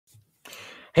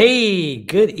Hey,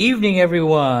 good evening,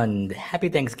 everyone. Happy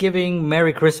Thanksgiving,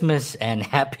 Merry Christmas, and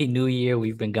Happy New Year.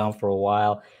 We've been gone for a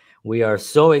while. We are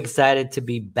so excited to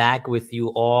be back with you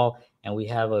all, and we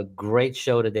have a great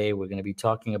show today. We're going to be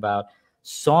talking about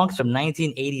songs from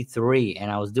 1983, and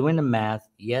I was doing the math.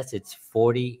 Yes, it's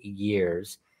 40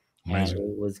 years, and Amazing.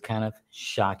 it was kind of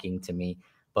shocking to me.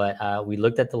 But we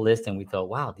looked at the list and we thought,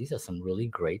 wow, these are some really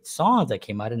great songs that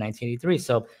came out in 1983.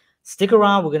 So stick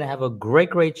around. We're going to have a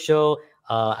great show.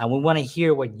 And we want to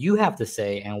hear what you have to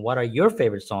say and what are your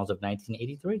favorite songs of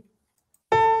 1983.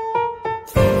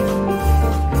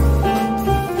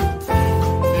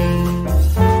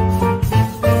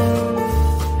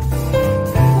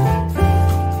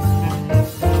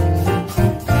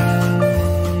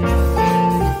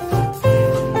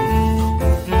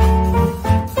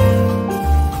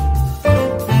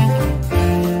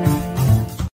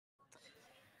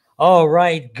 All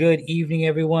right. Good evening,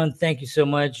 everyone. Thank you so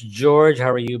much. George,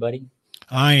 how are you, buddy?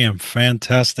 I am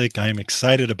fantastic. I am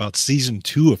excited about season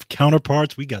 2 of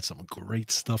Counterparts. We got some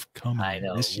great stuff I coming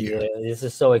know. this Yeah, year. this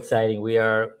is so exciting. We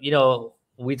are,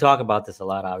 we talk about this a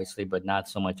lot, obviously, but not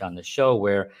so much on the show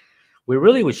where we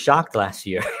really was shocked last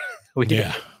year. we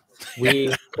Yeah.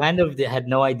 we kind of had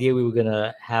no idea we were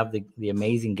gonna have the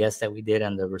amazing guests that we did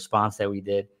and the response that we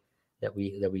did that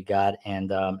we got,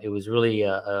 and it was really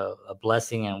a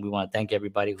blessing. And we want to thank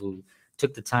everybody who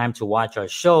took the time to watch our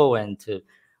show and to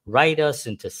write us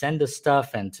and to send us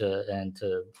stuff and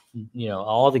to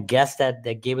all the guests that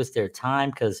gave us their time,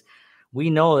 because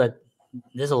we know that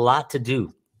there's a lot to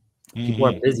do. People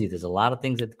are Hmm. busy. There's a lot of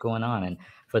things that's going on, and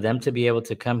for them to be able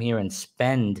to come here and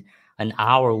spend an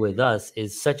hour with us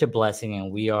is such a blessing,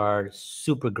 and we are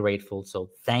super grateful.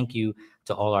 So thank you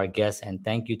to all our guests, and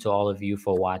thank you to all of you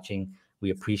for watching.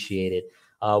 We appreciate it.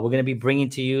 We're going to be bringing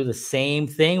to you the same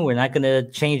thing. We're not going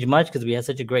to change much because we had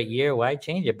such a great year. Why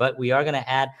change it? But we are going to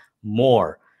add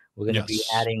more. We're going to be Yes.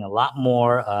 adding a lot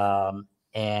more,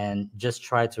 and just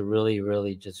try to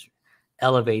really just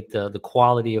elevate the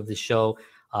quality of the show.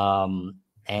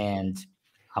 And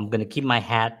I'm gonna keep my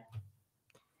hat.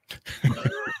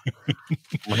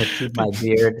 I'm gonna keep my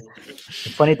beard.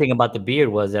 The funny thing about the beard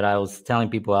was that I was telling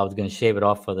people I was gonna shave it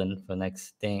off for the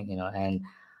next thing, and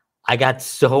I got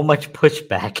so much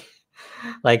pushback.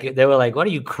 Like they were like, "What,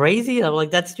 are you crazy?" I was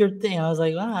like, "That's your thing." I was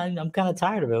like, I'm kind of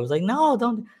tired of it." I was like, "No,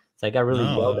 don't." So I got really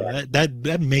yelled No, at,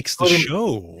 that makes the including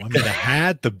show. I mean, the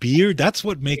hat, the beard, that's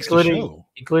what makes the including show.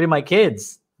 including my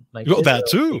kids. My Well, kids that are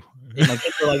too. my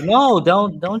kids were like, "No,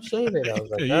 don't shave it." I was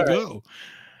like, There "All you right." go.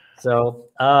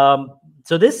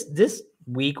 So this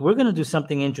week we're gonna do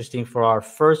something interesting for our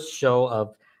first show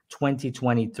of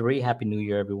 2023. Happy New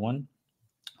Year, everyone!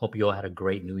 Hope you all had a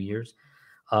great New Year's.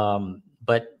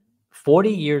 But 40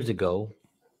 years ago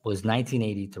was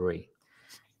 1983,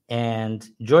 and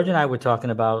George and I were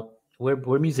talking about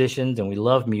we're musicians and we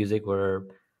love music. We're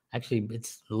actually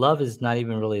it's love is not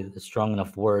even really a strong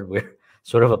enough word. We're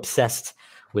sort of obsessed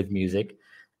with music.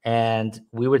 And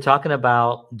we were talking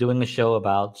about doing a show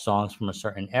about songs from a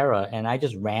certain era. And I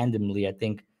just randomly, I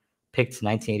think, picked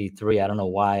 1983. I don't know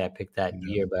why I picked that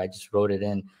Yeah. year, but I just wrote it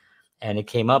in and it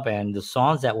came up. And the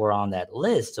songs that were on that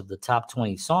list of the top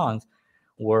 20 songs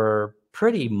were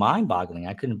pretty mind boggling.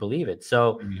 I couldn't believe it.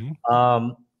 So, Hmm.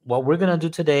 um, what we're gonna do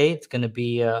today, it's gonna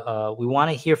be we want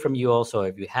to hear from you also.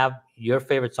 If you have your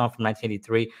favorite song from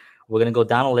 1983, we're gonna go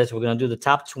down a list. We're gonna do the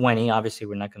top 20. Obviously,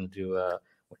 we're not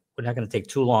gonna take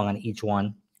too long on each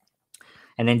one.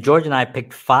 And then George and I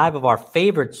picked five of our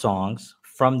favorite songs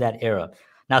from that era.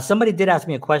 Now, somebody did ask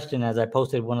me a question as I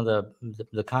posted one of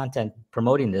the content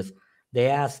promoting this. They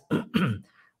asked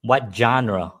what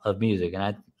genre of music, and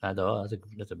I thought, oh,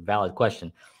 that's a valid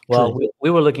question. Well, True. we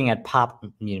were looking at pop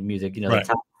music, the Right.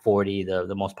 top 40,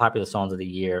 the most popular songs of the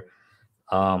year.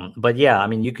 But yeah, I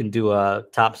mean, you can do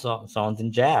top songs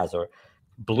in jazz or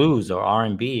blues or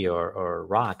R&B or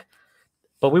rock.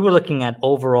 But we were looking at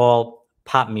overall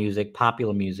pop music,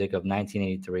 popular music of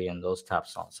 1983 and those top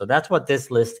songs. So that's what this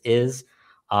list is.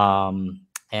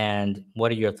 And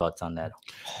what are your thoughts on that,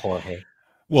 Jorge?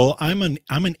 Well, I'm an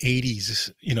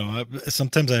 80s,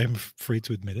 sometimes I'm afraid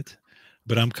to admit it,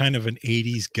 but I'm kind of an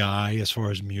 80s guy as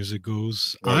far as music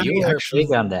goes. Yeah, I you were big actually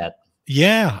on that.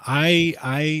 Yeah, I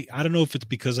don't know if it's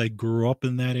because I grew up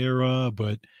in that era,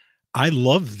 but I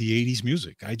love the 80s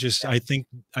music. I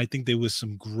think there was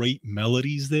some great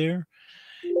melodies there.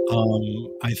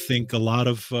 I think a lot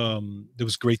of there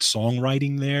was great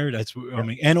songwriting there. I Yeah.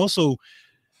 mean, and also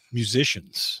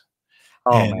musicians.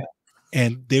 Oh man.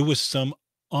 And there was some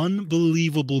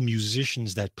unbelievable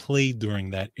musicians that played during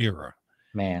that era.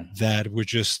 Man. that were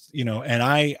just, and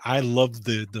I loved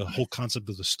the whole concept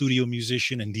of the studio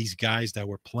musician and these guys that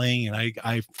were playing, and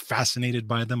I fascinated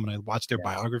by them, and I watched their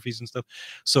biographies and stuff.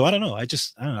 So I don't know, I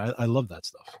love that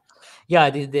stuff. Yeah,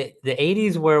 the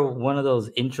 80s were one of those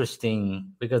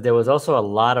interesting, because there was also a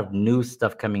lot of new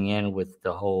stuff coming in with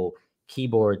the whole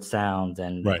keyboard sounds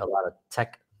and Right. a lot of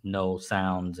techno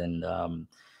sounds, and um,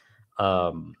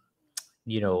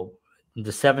 the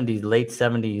 70s, late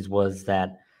 70s was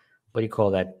that, what do you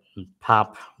call that,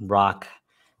 pop rock,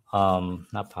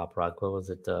 not pop rock, what was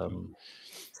it,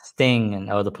 Sting and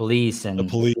the Police The and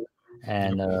police.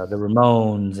 the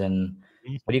Ramones, and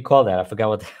what do you call that? I forgot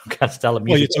what kind of style of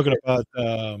Well, music. you're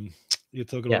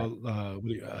talking Yeah. about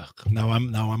now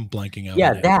I'm blanking out.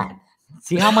 Yeah, again. that.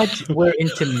 See how much we're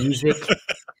into music?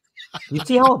 You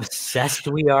see how obsessed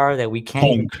we are that we can't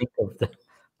even Punk. think of the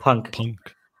punk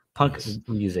Yes.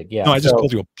 music. Yeah. No, I just So,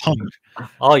 called you a punk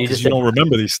oh, you because just you said, don't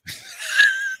remember these.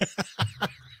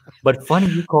 but funny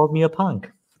you called me a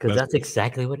punk, because That's that's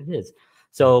exactly what it is.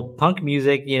 So punk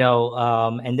music,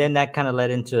 and then that kind of led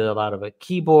into a lot of a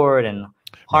keyboard and Right.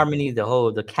 harmony, the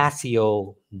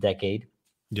Casio decade.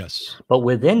 Yes. But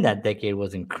within that decade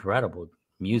was incredible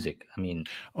music. I mean,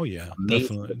 Oh yeah,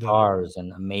 amazing definitely. guitars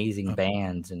and amazing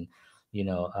bands, and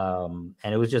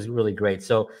and it was just really great.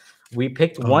 So we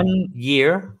picked one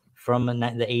year from the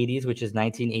 80s, which is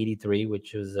 1983,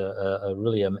 which was a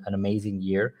really an amazing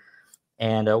year,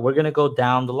 and we're gonna go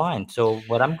down the line. So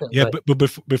what I'm gonna Yeah, but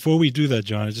before we do that,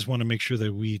 John, I just want to make sure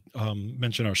that we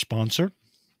mention our sponsor.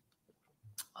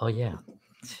 oh yeah,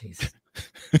 jeez,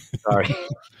 sorry.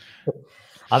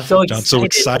 I'm so John's so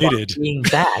excited about excited. being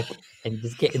back and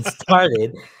just getting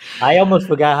started. I almost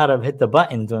forgot how to hit the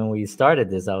buttons when we started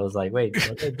this. I was like, wait,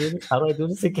 how do I do this? How do I do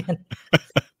this again?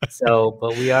 So,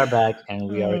 but we are back and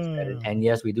we are excited. And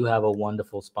yes, we do have a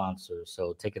wonderful sponsor.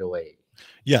 So take it away.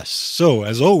 Yes. So,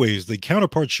 as always, the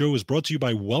Counterpart Show is brought to you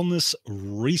by Wellness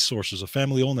Resources, a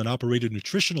family owned and operated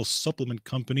nutritional supplement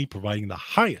company providing the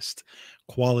highest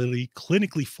quality,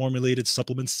 clinically formulated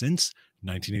supplements since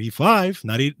 1985.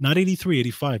 Not 83,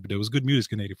 85, but there was good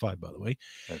music in 85, by the way.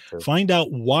 Find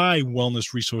out why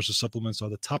Wellness Resources supplements are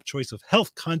the top choice of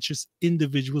health conscious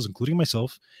individuals, including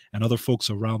myself and other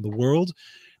folks around the world.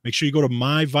 Make sure you go to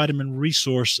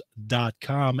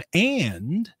myvitaminresource.com.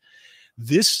 And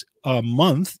this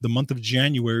month, the month of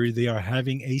January, they are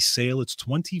having a sale. It's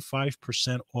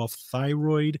 25% off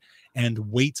thyroid and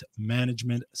weight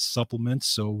management supplements.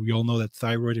 So we all know that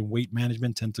thyroid and weight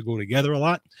management tend to go together a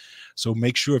lot. So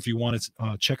make sure, if you want to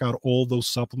check out all those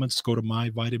supplements, go to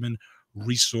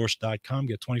myvitaminresource.com,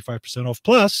 get 25% off.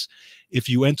 Plus, if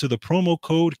you enter the promo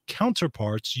code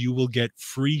Counterparts, you will get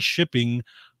free shipping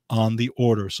on the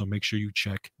order. So make sure you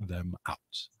check them out.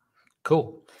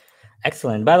 Cool.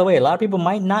 Excellent. By the way, a lot of people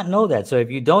might not know that. So if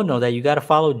you don't know that, you got to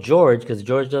follow George, because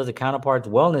George does a Counterparts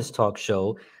Wellness Talk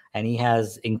show, and he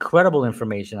has incredible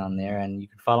information on there. And you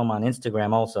can follow him on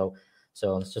Instagram also.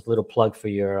 So it's just a little plug for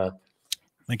your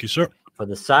thank you, sir, for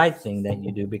the side thing that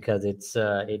you do, because it's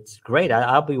great.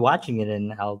 I'll be watching it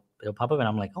and it'll pop up and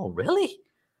I'm like, oh really?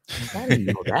 I didn't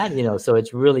know that, so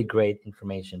it's really great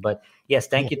information. But yes,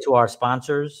 thank you to our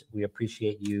sponsors. We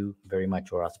appreciate you very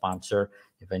much, or our sponsor,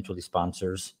 eventually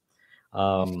sponsors.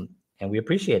 And we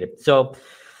appreciate it. So,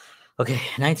 okay,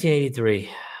 1983.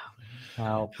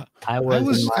 Now, I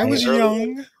was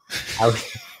young. I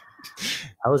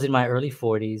was in my early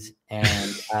 40s, and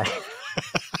I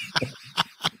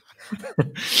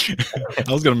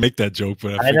was gonna make that joke,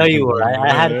 but I know you were.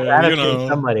 I had to think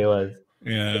somebody was.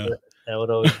 Yeah, that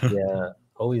would always be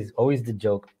always the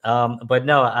joke. But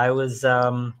no, I was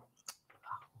what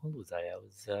was I? I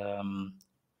was let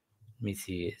me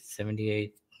see,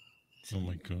 78. Oh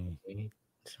my god. 78,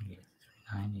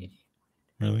 80.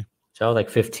 Really? So I was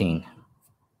like 15.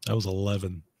 I was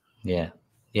 11. Yeah,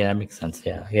 that makes sense.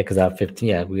 Yeah, because I was 15.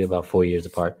 Yeah, we were about 4 years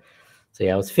apart. So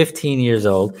yeah, I was 15 years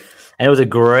old, and it was a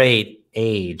great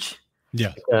age.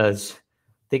 Yeah. Because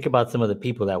think about some of the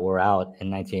people that were out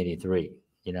in 1983.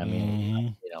 You know what I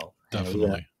mean?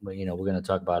 Definitely. We're gonna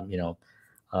talk about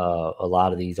a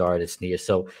lot of these artists here.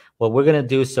 So what we're gonna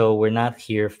do, so we're not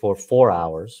here for 4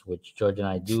 hours, which George and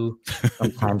I do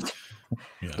sometimes.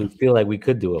 Yeah. We feel like we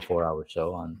could do a 4-hour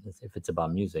show on if it's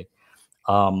about music.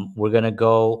 We're gonna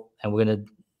go and we're gonna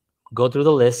go through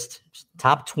the list,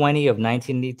 top 20 of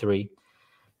 1983,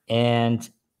 and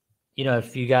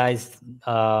if you guys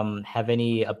have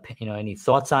any any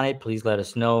thoughts on it, please let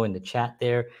us know in the chat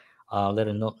there. Let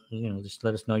us know, just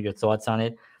let us know your thoughts on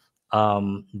it.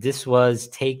 This was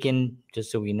taken,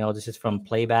 just so we know, this is from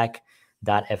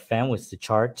playback.fm, with the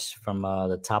charts from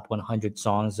the top 100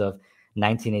 songs of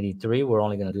 1983. We're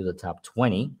only going to do the top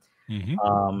 20.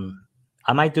 Hmm.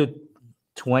 I might do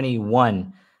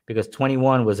 21 because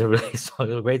 21 was a really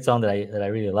a great song that I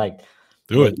really liked.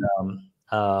 Do But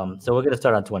it. so we're gonna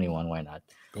start on 21. Why not?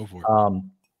 Go for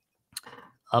Um,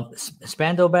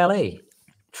 Spandau Ballet,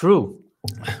 True,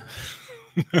 it.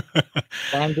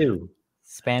 Spandu, You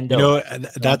Spando. know,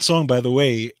 that song, by the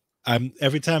way,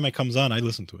 every time it comes on, I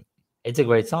listen to it. It's a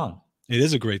great song. It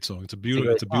is a great song. It's a It's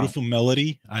great a song. beautiful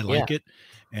melody. I Yeah, like it.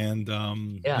 And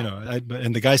yeah.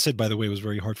 and the guy said, by the way, it was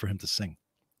very hard for him to sing.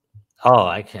 Oh,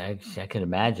 I can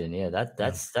imagine. Yeah, Yeah.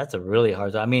 that's a really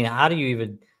hard. I mean, how do you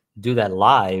even do that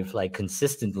live, like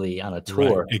consistently on a Right.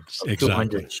 tour of Exactly.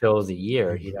 200 shows a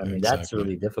year? You know, I mean, that's Exactly.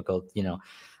 really difficult.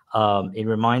 It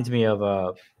reminds me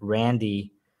of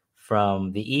Randy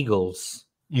from the Eagles,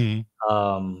 Mhm.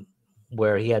 um,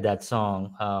 where he had that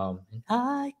song.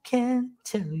 I can't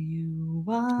tell you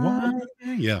why. Why?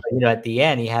 Yeah. At the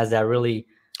end, he has that really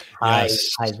Yes.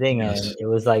 high thing, and Yes. it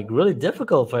was like really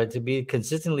difficult for it to be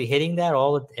consistently hitting that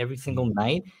every single Mm.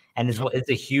 night, and Yep. it's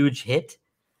a huge hit.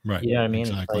 Right. You know what I mean?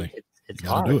 It's like Exactly. it's You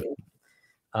got to do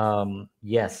hard. it.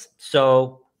 Yes.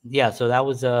 So yeah, so that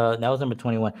was number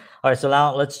 21. All right, so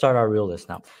now let's start our real list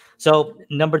now. So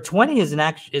number 20 is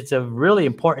it's a really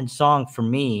important song for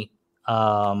me,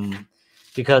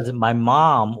 because my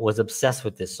mom was obsessed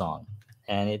with this song,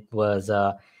 and it was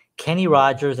Kenny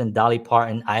Rogers and Dolly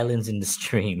Parton, Islands in the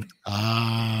Stream.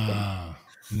 Ah,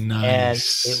 And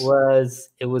nice.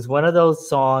 it was one of those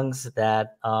songs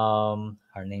that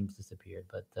our names disappeared,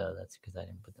 but that's because I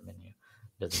didn't put them in here.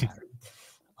 Doesn't matter.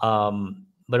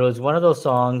 But it was one of those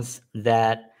songs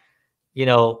that, you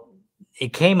know,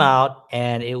 it came out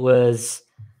and it was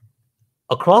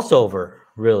a crossover,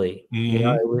 really. Hmm.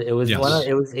 It was one of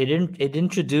Yes. it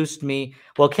introduced me.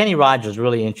 Well, Kenny Rogers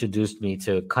really introduced me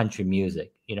to country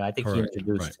music. I think he Correct. Right.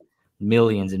 introduced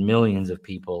millions and millions of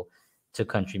people to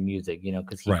country music.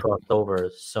 Because he Right. crossed over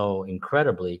so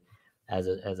incredibly as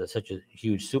such a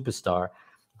huge superstar.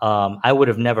 I would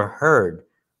have never heard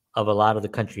of a lot of the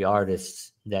country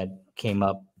artists that came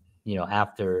up.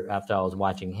 After I was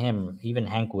watching him, even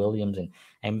Hank Williams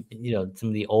and some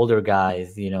of the older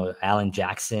guys, Alan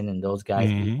Jackson and those guys,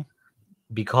 Hmm.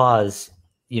 because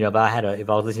if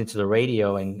I was listening to the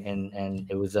radio and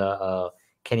it was a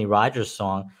Kenny Rogers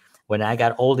song, when I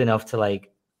got old enough to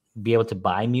like be able to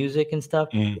buy music and stuff,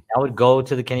 Mm. I would go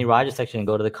to the Kenny Rogers section and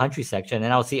go to the country section, and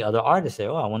then I'll see other artists say,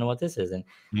 "Oh, I wonder what this is." And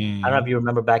I don't know if Mm. you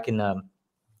remember back in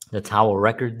the Tower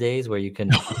Record days where you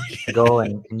can go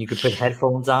and you could put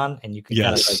headphones on and you could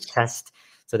kind of like Yes. test.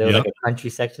 So there was like Yep. a country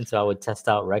section, so I would test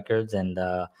out records, and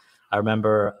I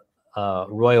remember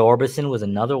Roy Orbison was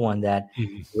another one that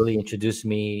Mhm. really introduced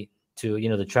me to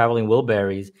the Traveling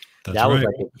Wilburys. That's That was right.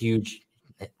 like a huge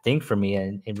thing for me,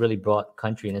 and it really brought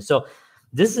country in it. So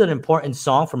this is an important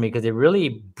song for me because it really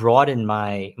broadened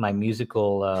my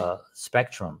musical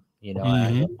spectrum.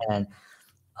 Mhm.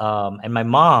 And my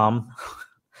mom.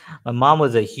 My mom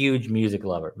was a huge music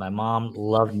lover. My mom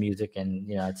loved music, and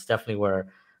it's definitely where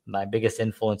my biggest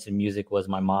influence in music was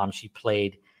my mom. She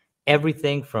played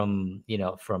everything from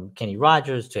Kenny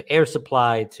Rogers to Air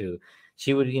Supply to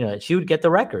she would get the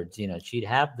records. She'd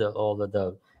have all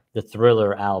the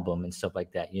Thriller album and stuff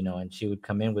like that. And she would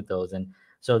come in with those, and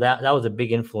so that was a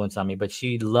big influence on me. But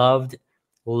she loved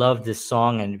this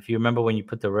song, and if you remember when you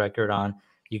put the record on,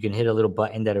 you can hit a little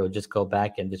button that it would just go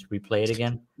back and just replay it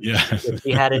again. Yeah. So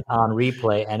she had it on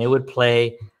replay, and it would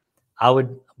play. I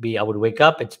would wake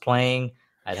up, it's playing.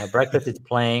 I'd have breakfast, it's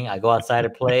playing. I go outside to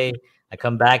play. I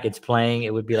come back, it's playing.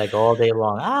 It would be like all day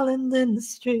long. Island in the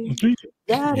stream,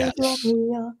 that is what Yes.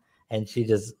 we are. And she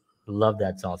just loved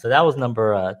that song. So that was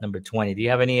number 20. Do you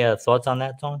have any thoughts on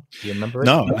that song? Do you remember it?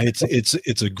 No,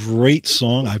 it's a great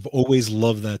song. I've always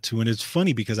loved that too, and it's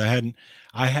funny because I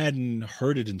hadn't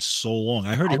heard it in so long.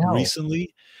 I heard I it know.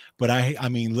 recently, but I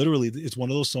mean, literally, it's one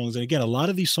of those songs. And again, a lot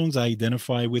of these songs I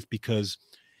identify with because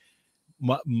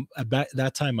at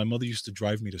that time, my mother used to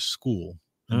drive me to school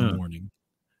in the Mm, morning,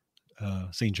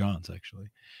 St. John's actually,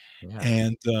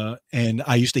 yeah, and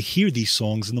I used to hear these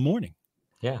songs in the morning.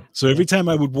 yeah, So yeah, every time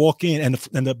I would walk in,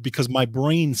 because my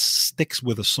brain sticks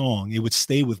with a song, it would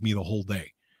stay with me the whole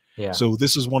day. yeah. So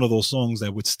this is one of those songs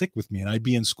that would stick with me, and I'd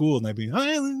be in school and I'd be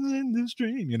Islands in the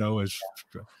Stream,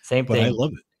 Same but I thing.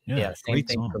 love it. Yeah, Yeah, same great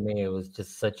thing song. for me. It was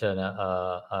just such an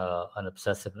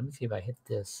obsessive. Let me see if I hit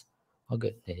this. Oh,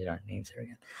 good. They hit our names here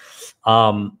again.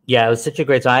 Yeah, it was such a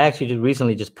great song. I actually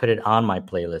recently just put it on my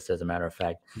playlist, as a matter of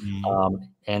fact. Mhm.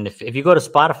 And if you go to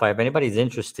Spotify, if anybody's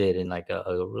interested in like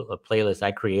a playlist,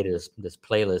 I created this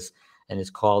playlist, and it's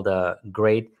called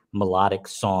Great Melodic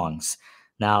Songs.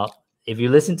 Now, if you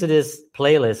listen to this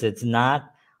playlist, it's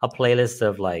not a playlist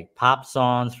of like pop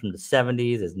songs from the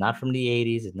 70s. It's not from the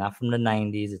 80s. It's not from the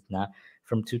 90s. It's not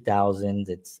from 2000s.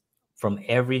 It's from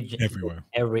Everywhere.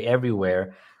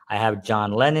 everywhere. I have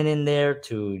John Lennon in there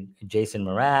to Jason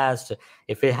Mraz.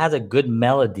 If it has a good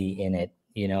melody in it,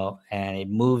 and it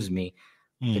moves me,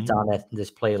 it's Mhm. on this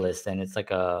playlist, and it's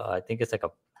like I think it's like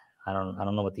I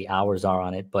don't know what the hours are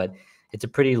on it, but it's a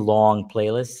pretty long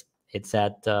playlist. It's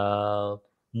at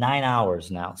 9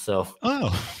 hours now, so Oh,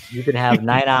 you can have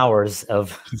 9 hours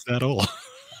of is that all?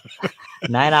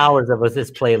 9 hours of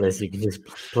this playlist. You can just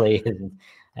play it,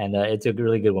 and it's a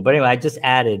really good one. But anyway, I just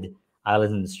added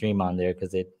Islands in the Stream on there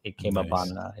because it came up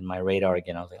Nice. on in my radar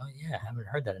again. I was like, oh yeah, I haven't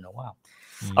heard that in a while.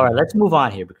 All right, Mhm. let's move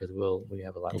on here because we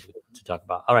have a lot Go for to talk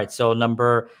about. All right, so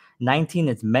number 19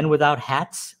 is Men Without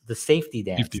Hats, the Safety it.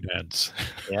 Dance. 50 Dads.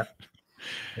 Yeah,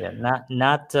 yeah,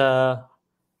 not.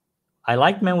 I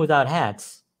like Men Without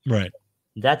Hats. Right.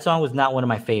 That song was not one of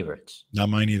my favorites. Not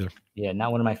mine either. Yeah,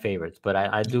 not one of my favorites, but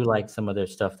I do like some of their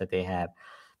stuff that they have.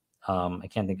 I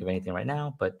can't think of anything right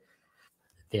now, but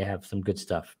they have some good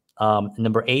stuff.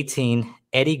 Number 18,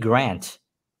 Eddie Grant.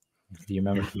 Do you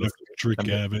remember this? Electric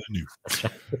Remember? Avenue. That's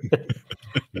right.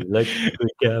 Electric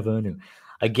Avenue.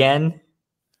 Again,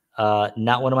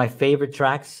 not one of my favorite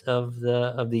tracks of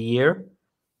the year,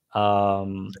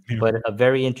 Here. but a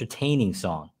very entertaining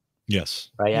song, Yes.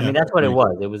 right? I Yeah. mean, that's what it Agreed.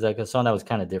 was. It was like a song that was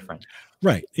kind of different.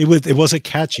 Right. It was a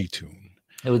catchy tune.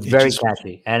 It was It very just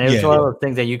catchy, and it was yeah, one yeah. of those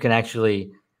things that you can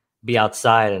actually be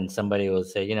outside and somebody will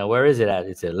say, where is it at?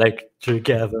 It's Electric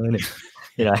Avenue.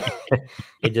 You know,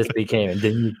 it just became, and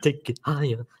then you take it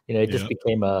higher. It just Yeah.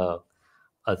 became a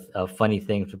funny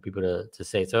thing for people to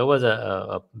say. So it was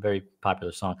a very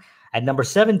popular song. At number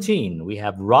 17, we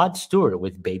have Rod Stewart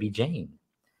with Baby Jane.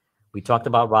 We talked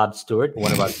about Rod Stewart,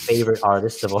 one of our favorite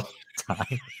artists of all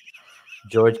time.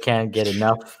 George can't get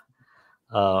enough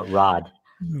Rod.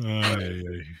 Ay,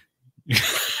 ay.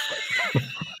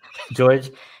 George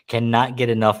cannot get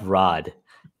enough Rod.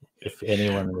 If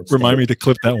anyone understands. Remind me to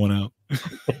clip that one out.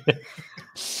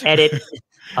 Edit.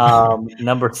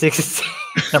 Number 16.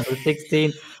 Number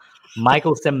 16.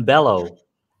 Michael Sembello.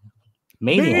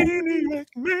 Maniac. Maniac,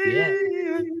 Yeah.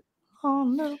 maniac. Oh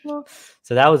no.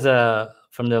 So that was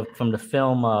from the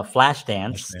film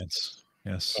Flashdance, Dance.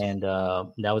 Yes. and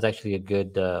that was actually a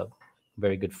good,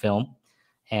 very good film.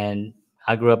 And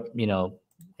I grew up,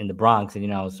 in the Bronx,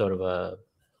 and I was sort of a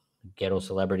ghetto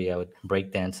celebrity. I would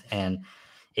break dance, and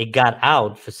it got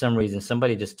out for some reason.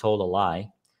 Somebody just told a lie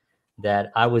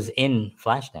that I was in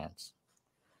Flashdance.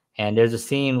 And there's a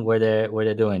scene where they're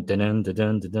doing dun dun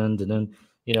dun dun dun dun.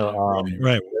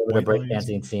 Right. Whatever the White lines.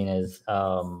 breakdancing scene is.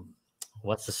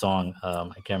 What's the song? I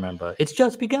can't remember. It's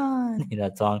just begun.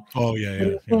 That song. Oh yeah,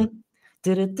 yeah, yeah. Right.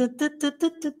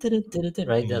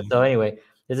 Mhm. So anyway,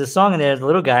 there's a song in there. The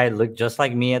little guy looked just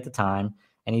like me at the time,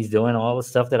 and he's doing all the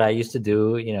stuff that I used to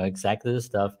do. Exactly the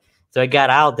stuff. So it got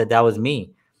out that was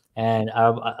me, and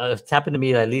it's happened to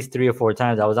me at least 3 or 4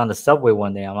 times. I was on the subway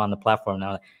one day. I'm on the platform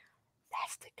now.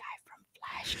 That's the guy from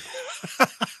Flash.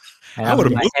 And I I'm would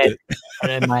in have my moved head, it.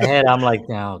 and in my head, I'm like,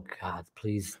 oh God,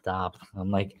 please stop.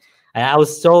 I'm like, and I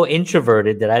was so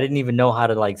introverted that I didn't even know how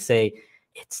to like say,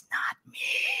 it's not me.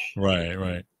 Right,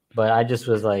 right. But I just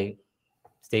was like,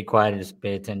 stay quiet and just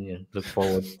pay attention, look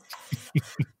forward.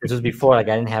 This was before, like,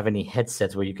 I didn't have any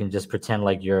headsets where you can just pretend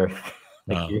like you're,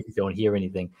 like you don't hear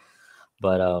anything.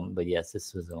 But yes,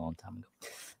 this was a long time ago.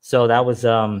 So that was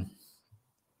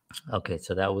okay.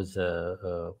 So that was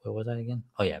where was I again?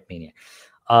 Oh yeah, Maniac.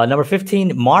 Number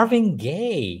 15, Marvin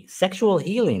Gaye, Sexual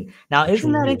Healing. Now, isn't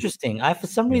that interesting? I, for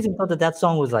some reason, thought that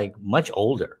song was like much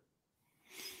older.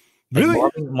 Like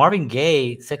Really? Marvin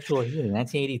Gaye, Sexual Healing,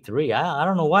 1983. I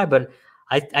don't know why, but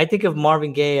I think of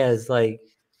Marvin Gaye as like,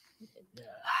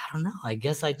 I don't know. I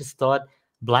guess I just thought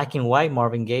black and white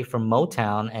Marvin Gaye from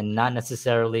Motown, and not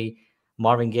necessarily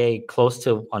Marvin Gaye close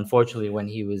to, unfortunately, when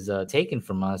he was taken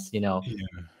from us, Yeah.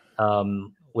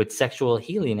 with Sexual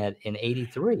Healing in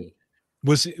 83.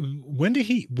 When did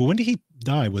he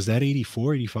die? Was that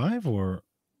 84, 85, or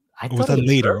I was thought it that was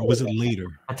later? Or earlier. was it later?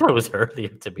 I thought it was earlier,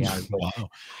 to be honest.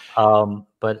 Wow.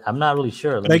 But I'm not really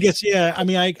sure. But I guess, yeah, I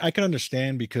mean, I can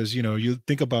understand because, you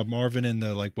think about Marvin in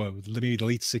the like maybe the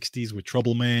late 60s with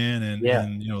Trouble Man and Yeah,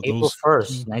 April those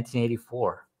 1st,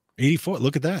 1984. 84.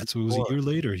 Look at that. So it was a 84. year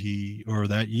later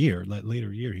that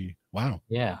later year wow.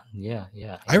 Yeah.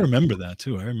 I remember that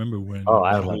too. I remember when Oh,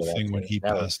 I that whole remember that thing when too. he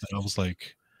passed, and I was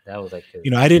like, That was like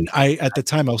I at the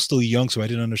time I was still young, so I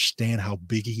didn't understand how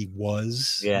big he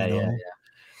was, yeah.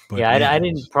 But Yeah,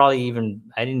 man,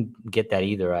 I didn't get that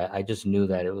either. I just knew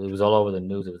that it was all over the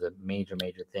news. It was a major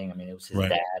thing. I mean, it was his Right.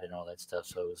 dad and all that stuff.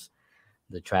 So it was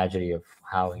the tragedy of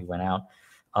how he went out.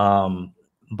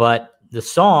 But the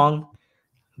song,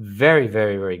 very,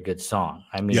 very, very good song.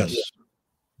 Yes.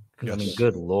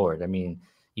 Good Lord. I mean,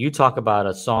 you talk about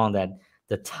a song that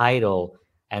the title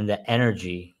and the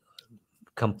energy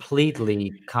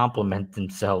completely complement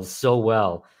themselves so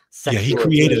well. Yeah, he Sexual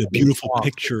created a awakening beautiful song.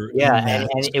 picture Yeah, in that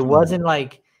and it song. wasn't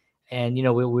like, and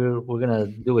we're gonna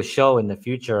do a show in the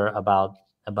future about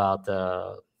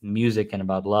music and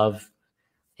about love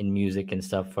in music and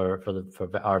stuff for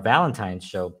our Valentine's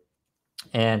show.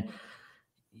 And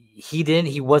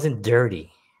he wasn't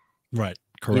dirty. Right.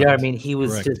 You know what I Correct. mean? He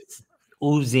was Correct. just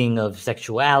oozing of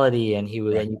sexuality, and he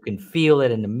was, Right. and you can feel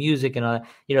it in the music and all that.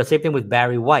 You know, same thing with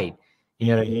Barry White. You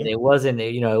know what I mean? Mhm. It wasn't,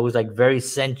 it was like very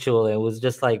sensual. It was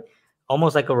just like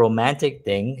almost like a romantic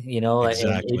thing, and even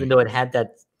Exactly. though it had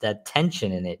that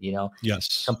tension in it,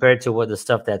 Yes. compared to what the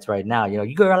stuff that's right now.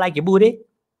 You girl, I like your booty.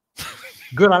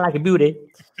 Girl, I like your booty.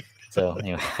 So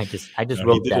anyway, I just No, he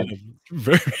wrote did that. it a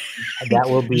very That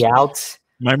will you be should out.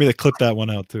 remind me to clip that one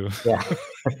out too. Yeah.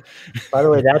 By the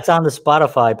way, that's on the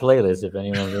Spotify playlist if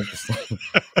anyone's interested.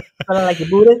 Girl, I like your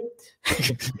booty.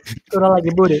 Girl, I like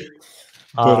your booty.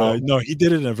 But, Um, no, he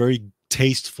did it in a very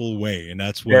tasteful way, and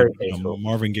that's what, Very tasteful.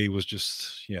 Marvin Gaye was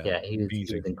just, yeah, Yeah, he was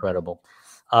amazing. incredible.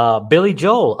 Billy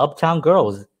Joel, Uptown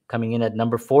Girls, coming in at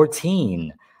number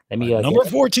 14. Let me get Number it.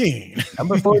 14.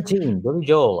 Number 14, Billy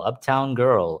Joel, Uptown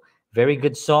Girl. Very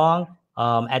good song.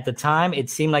 At the time, it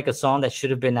seemed like a song that should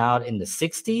have been out in the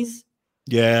 60s.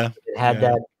 Yeah, It had yeah,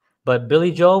 that, but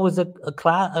Billy Joel was a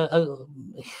class.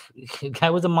 Guy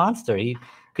was a monster. He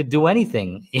could do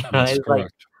anything. It yes, was like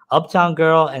correct. Uptown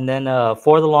Girl, and then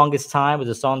For the Longest Time was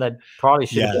a song that probably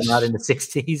should have been out Yes, in the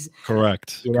 60s.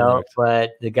 correct, correct.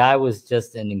 But the guy was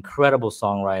just an incredible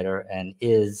songwriter and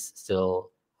is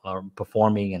still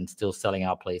performing and still selling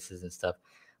out places and stuff.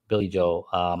 Billy Joel.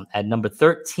 At number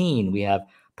 13, we have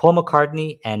Paul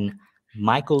McCartney and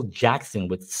Michael Jackson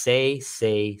with "Say,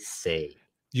 Say, Say."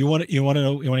 You wanna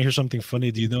hear something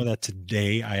funny? Do you know that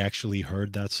today I actually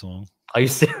heard that song? Are you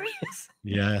serious?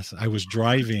 Yes, I was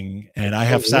driving, and It's I so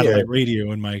have satellite weird.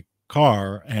 radio in my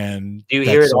car, and Do you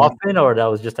hear that it song. often, or that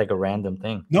was just like a random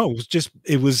thing? No,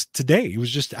 it was today. It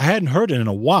was just I hadn't heard it in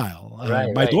a while.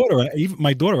 Right, My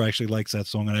right. daughter actually likes that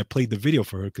song, and I played the video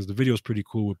for her because the video is pretty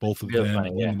cool with both of Real them funny,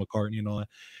 and yeah, Linda McCartney and all that.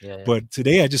 yeah, yeah. But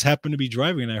today I just happened to be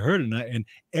driving and I heard it, and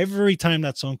every time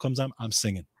that song comes on, I'm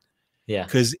singing Yeah,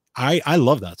 because I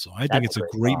love that song. I think that's a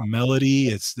it's a great great song. melody.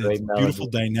 It's It's a great beautiful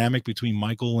melody. dynamic between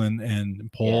Michael and Yeah,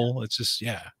 Paul. It's just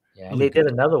yeah. And really they did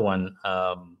good. another one,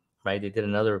 right? They did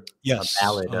another Yes,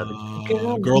 ballad of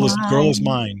it. Girl is girl is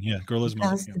mine, mine. Yeah, girl is mine.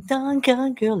 because Yeah, the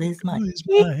doggone girl is mine. girl is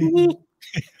mine.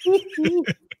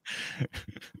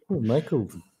 Oh, Michael,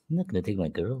 I'm not gonna take my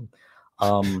girl.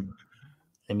 Um,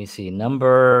 Let me see.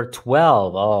 Number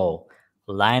 12. Oh,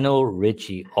 Lionel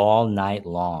Richie, All Night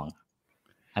Long.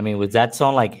 I mean, was that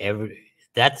song like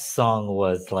that song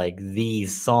was like the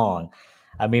song.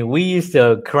 I mean, we used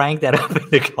to crank that up in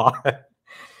the car.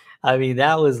 I mean,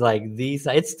 that was like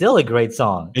it's still a great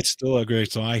song. It's still a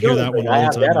great song. I hear Still a that great. one I all the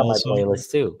have time that on my also.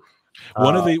 playlist too.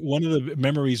 One Uh, of the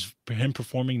memories for him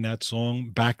performing that song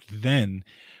back then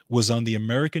was on the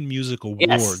American Music yes,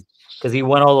 Awards. because he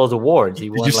won all those awards. He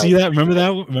Did you won see like that? Remember that?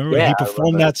 Remember yeah, he I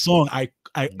performed remember. that song. I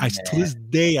to Man, this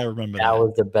day I remember that that.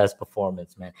 was the best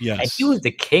performance, man. And he was Yes.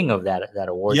 the king of that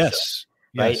award show. Yes.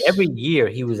 Right? Every Yes. year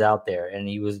he was out there and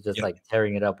he was just Yep. like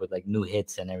tearing it up with like new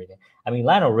hits and everything. I mean,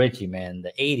 Lionel Richie, man,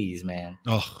 the 80s, man.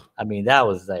 Oh, I mean, that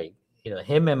was like,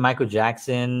 him and Michael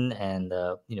Jackson and,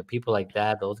 people like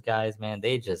that, those guys, man,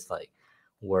 they just like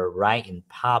were writing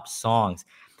pop songs.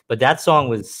 But that song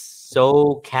was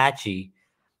so catchy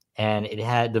and it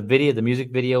had the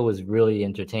music video was really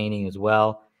entertaining as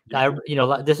well. yep.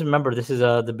 This is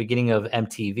the beginning of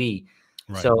MTV.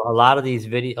 Right. So a lot of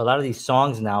these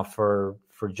songs now for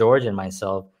George and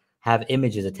myself have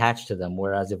images attached to them.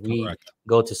 Whereas if we Correct.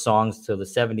 go to songs to the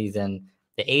 70s and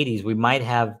the 80s, we might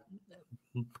have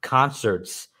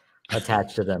concerts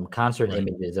attached to them, concert Right.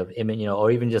 images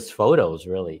or even just photos,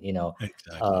 really,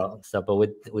 Exactly. stuff. But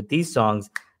with these songs,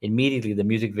 immediately the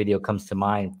music video comes to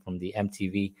mind from the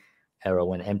MTV era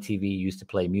when MTV used to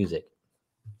play music.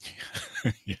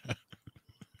 Yeah.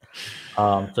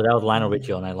 So that was Lionel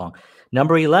Richie All Night Long.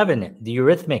 Number 11, The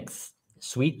Eurythmics,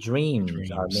 Sweet Sweet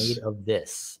Dreams Are Made dreams. of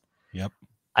This. Yep.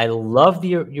 I love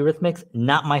the Eurythmics,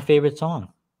 not my favorite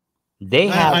song. They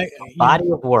have I a body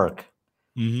of work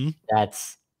mhm.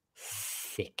 that's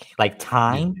sick. Like Yeah.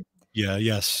 Time, Yeah,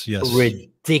 yes, yes.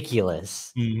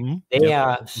 ridiculous. They Yep.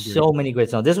 have Agreed. so many great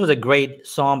songs. This was a great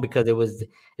song because it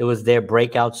was their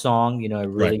breakout song. It Right.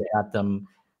 really got them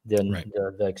the, Right.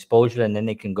 the the exposure, and then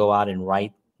they can go out and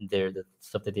write the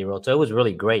stuff that they wrote. So it was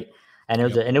really great. and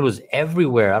Yep. it was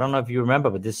everywhere. I don't know if you remember,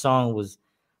 but this song was,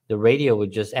 the radio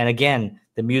would just, and again,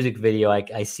 the music video,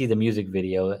 I see the music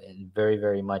video and very,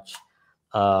 very much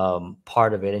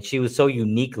part of it. And she was so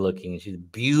unique looking. She's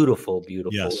beautiful,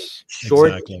 beautiful, Yes.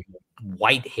 short Exactly.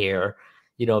 white hair,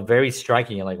 very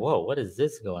striking. You're like, whoa, what is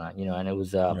this going on? And it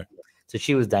was, Right. so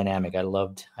she was dynamic. I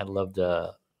loved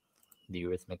the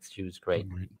Eurythmics. She was great.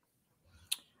 Right.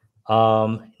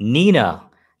 Nina,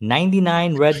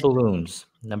 99 Red Balloons,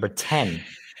 number 10.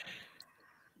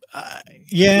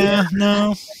 Yeah.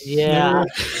 No. Yeah,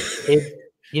 Never.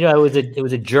 it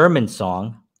was a German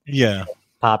song, Yeah.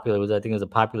 popular. I think it was a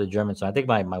popular German song. I think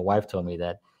my wife told me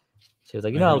that. She was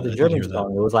like, I it heard. was a I did German hear that.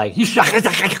 song. It was like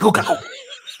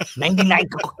 99,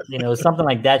 something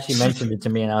like that. She mentioned it to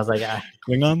me, and I was like,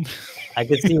 Klingon. I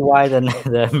could see why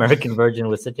the American version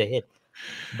was such a hit,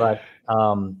 but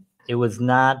it was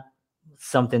not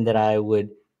something that I would.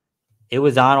 It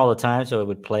was on all the time, so it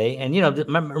would play. And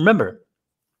remember,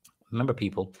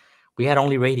 people, we had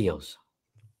only radios.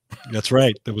 That's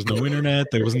right. There was no internet.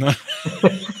 There was not.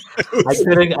 I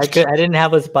didn't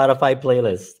have a Spotify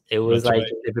playlist. It was That's like,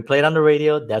 right. if it played on the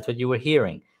radio, that's what you were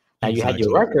hearing. Now you had your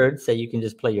Exactly. records, so you can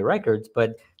just play your records,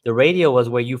 but the radio was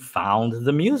where you found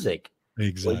the music, where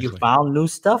you Exactly. found new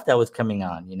stuff that was coming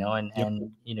on,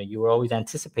 and Yep. you were always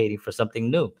anticipating for something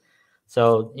new.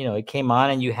 So, it came on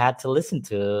and you had to listen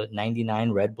to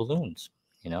 99 Red Balloons,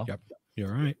 Yep.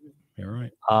 You're right. You're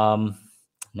right.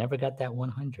 Never got that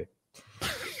 100.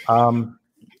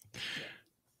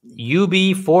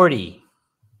 UB40.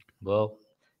 Well,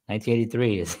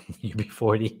 1983 is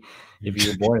UB40. If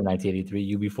you were born in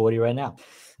 1983, UB40 right now.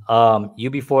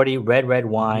 UB40, Red Red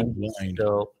Wine. Wine.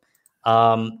 So,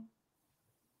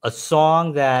 a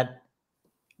song that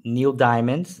Neil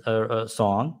Diamond's a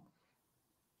song.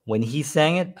 When he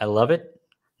sang it, I love it.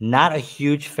 Not a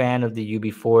huge fan of the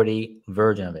UB40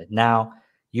 version of it. Now,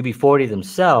 UB40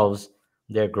 themselves,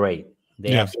 they're great.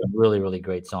 They have some really, really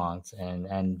great songs,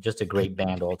 and just a great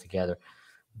band altogether.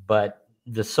 But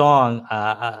the song,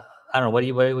 I don't know. What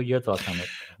were your thoughts on it?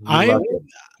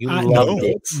 You loved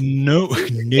it. No.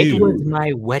 It was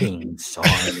my wedding song,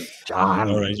 John.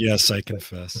 All right. Yes, I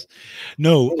confess.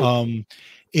 No.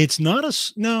 It's not a.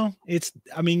 No. It's.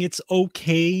 I mean, it's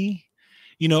okay.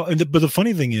 But the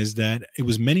funny thing is that it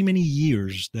was many, many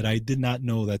years that I did not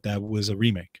know that was a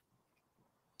remake.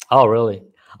 Oh, really?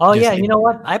 Oh, Yes, yeah. You know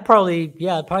what? probably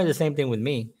the same thing with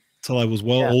me. Till I was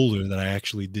well older that I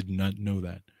actually did not know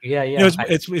that. Yeah, yeah.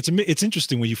 It's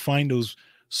interesting when you find those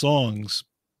songs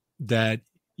that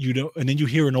and then you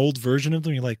hear an old version of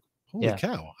them. You're like, holy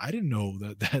cow! I didn't know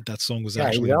that song was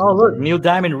actually. Oh, look, Neil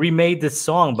Diamond remade this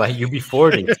song by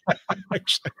UB40,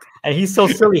 and he's so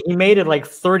silly. He made it like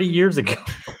 30 years ago.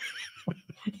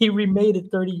 He remade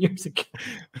it 30 years ago.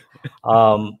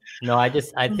 No, I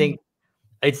think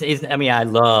it's. I mean, I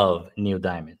love Neil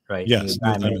Diamond, right? Yes,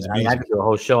 Neil Diamond. I could do a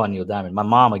whole show on Neil Diamond. My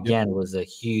mom again was a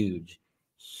huge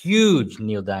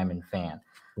Neil Diamond fan.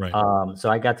 Right. So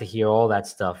I got to hear all that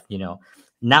stuff.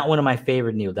 Not one of my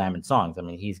favorite Neil Diamond songs. I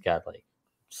mean, he's got like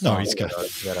songs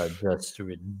that are just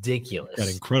ridiculous. Got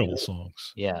incredible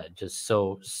songs. Yeah, just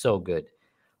so good.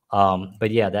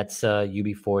 But yeah, that's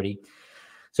UB40.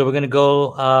 So we're gonna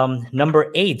go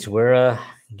number 8. We're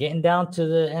getting down to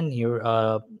the end here.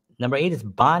 Number 8 is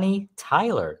Bonnie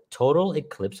Tyler, Total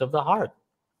Eclipse of the Heart.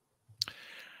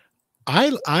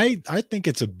 I think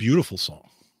it's a beautiful song.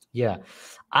 Yeah.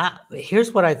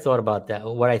 Here's what I thought about that.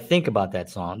 What I think about that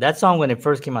song. That song, when it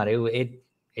first came out, I think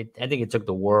it took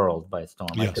the world by storm.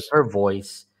 Like, 'cause her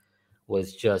voice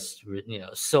was just,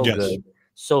 so good,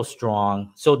 so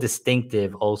strong, so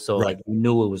distinctive. Also, like, you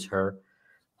knew it was her.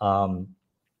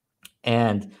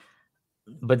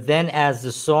 But then as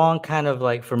the song kind of,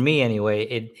 like, for me anyway,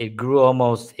 it grew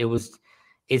almost.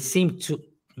 It seemed to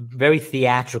very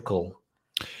theatrical.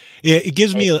 Yeah, it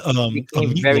gives me a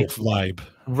Meatloaf vibe.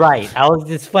 Right.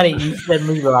 It's funny you said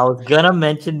Meatloaf. I was gonna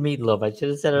mention Meatloaf. I should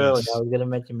have said it earlier. I was gonna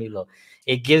mention Meatloaf.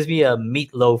 It gives me a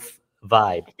Meatloaf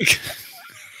vibe.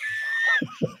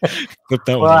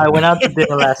 I went out to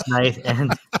dinner last night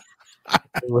and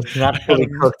it was not fully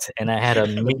cooked, and I had a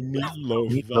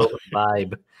meatloaf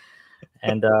vibe.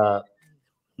 And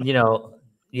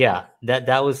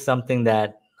that was something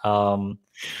that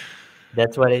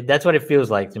that's what it feels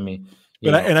like to me.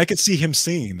 And I could see him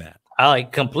singing that.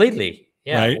 Completely.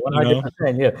 Yeah, right?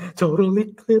 100%. Yeah, total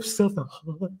eclipse of the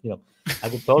heart. I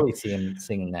could totally see him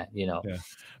singing that.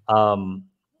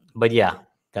 But yeah,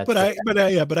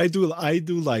 but I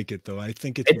do like it though. I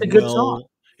think it's a good song.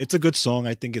 It's a good song.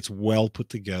 I think it's well put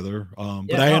together.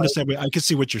 But I understand. I can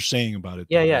see what you're saying about it.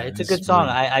 Yeah, it's a good song.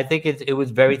 I think it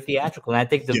was very theatrical, and I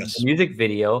think the music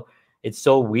video it's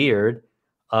so weird.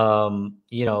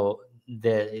 You know,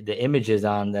 the images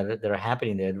on that are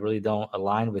happening there really don't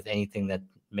align with anything that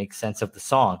makes sense of the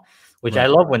song, which I Right.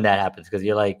 love when that happens, because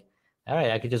you're like, all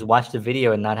right, I could just watch the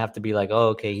video and not have to be like, oh,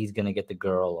 okay, he's gonna get the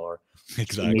girl, or she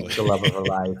Exactly. meets the love of her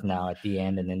life now at the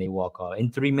end, and then they walk off.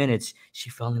 In 3 minutes, she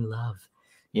fell in love,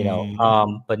 you know.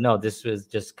 Mhm. But no, this was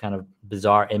just kind of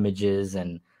bizarre images,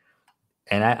 and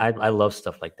I love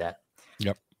stuff like that.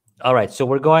 Yep. All right, so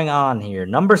we're going on here.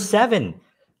 Number 7,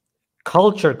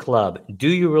 Culture Club. Do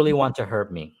you really want to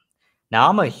hurt me? Now,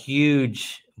 I'm a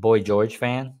huge Boy George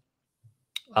fan.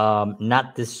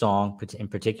 Not this song in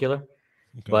particular,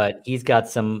 Okay. but he's got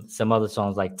some other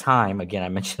songs like Time. Again, I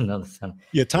mentioned another song.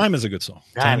 Yeah, Time is a good song.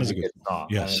 Time Time is is a a good good song. song.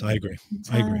 I Yes, I mean, agree.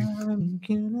 I agree. time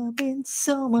could have been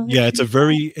so much. Yeah, it's a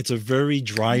very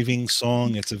driving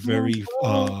song. It's a very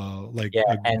like Yeah,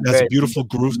 and has a very, beautiful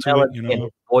groove to it, melody, and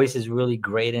his voice is really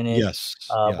great in it. Yes.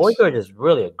 Boy Yes. George is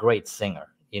really a great singer.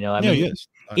 You know, I Yeah, mean, he is.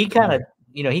 he I kind of,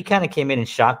 agree. he kind of came in and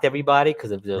shocked everybody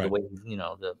because of the Right. way,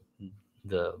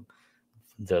 the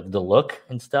the look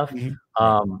and stuff. Mhm.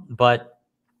 Right. But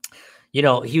he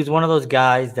was one of those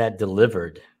guys that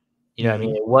delivered. You know what I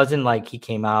mean? Mhm. It wasn't like he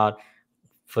came out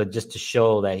for just to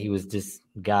show that he was this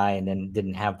guy and then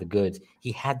didn't have the goods.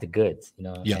 He had the goods, and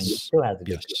he Yes. still has the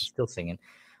goods. He's Yes. still singing.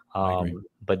 I agree.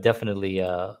 But definitely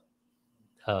that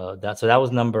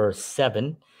was number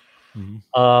 7. Mhm.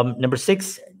 Number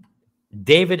 6,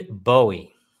 David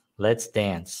Bowie. Let's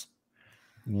Dance.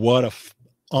 What a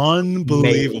Amazing.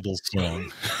 unbelievable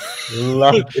song.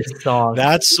 Love this song.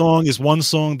 That song is one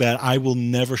song that I will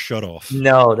never shut off.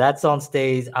 No, that song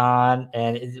stays on.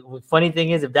 And funny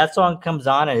thing is, if that song comes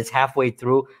on and it's halfway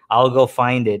through, I'll go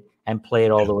find it and play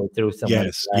it all the way through somewhere.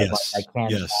 Yes, I'm like, I yes,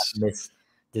 can't yes. miss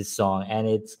this song, and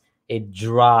it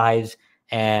drives.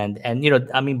 And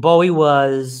I mean, Bowie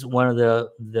was one of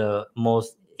the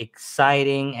most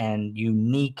exciting and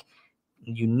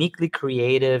uniquely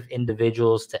creative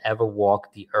individuals to ever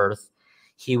walk the earth.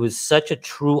 He was such a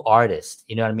true artist.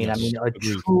 You know what I mean? I Yes, mean, a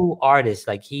agreed. true artist.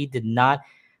 Like, he did not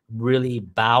really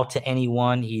bow to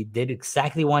anyone. He did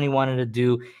exactly what he wanted to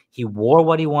do. He wore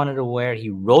what he wanted to wear. He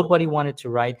wrote what he wanted to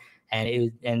write.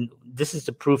 And this is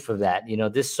the proof of that.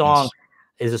 This song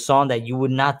Yes, is a song that you would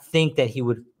not think that he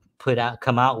would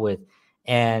come out with.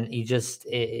 And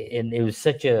and it was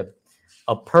such a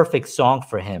perfect song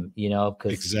for him,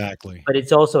 because exactly. but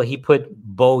it's also, he put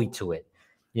Bowie to it.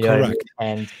 You know what I mean? Correct.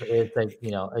 And it's like,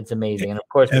 it's A- amazing. And of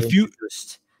course, it If you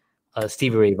introduced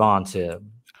Stevie Ray Vaughan to.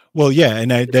 Well, yeah,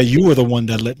 and that you were the one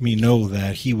that let me know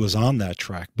that he was on that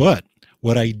track. But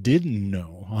what I didn't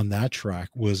know on that track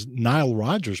was Nile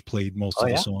Rodgers played most Oh of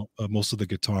the yeah, song, most of the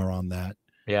guitar on that,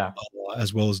 yeah.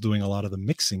 as well as doing a lot of the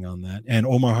mixing on that. And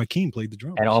Omar Hakim played the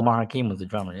And drums. Omar Hakim was the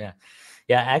drummer. Yeah,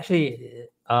 yeah. Actually,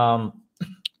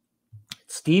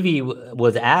 Stevie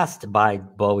was asked by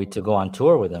Bowie to go on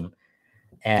tour with him,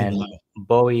 Oh and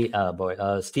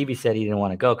wow! Stevie said he didn't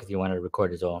want to go because he wanted to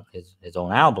record his own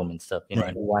album and stuff, Right.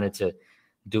 and he wanted to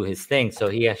do his thing. So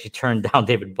he actually turned down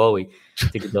David Bowie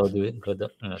to go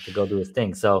do his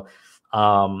thing. So,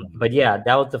 but yeah,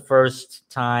 that was the first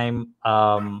time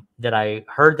that I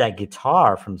heard that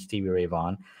guitar from Stevie Ray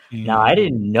Vaughan. Now, I Mhm.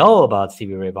 didn't know about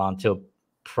Stevie Ray Vaughan until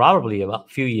probably about a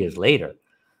few years later.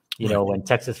 Right. When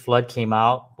Texas Flood came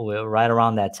out, right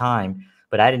around that time.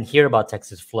 But I didn't hear about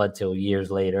Texas Flood till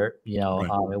years later. Right.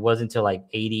 It wasn't until like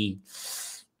 88,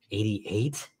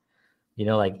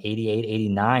 like 88,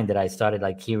 89 that I started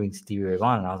like hearing Stevie Ray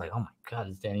Vaughan. And I was like, oh my God,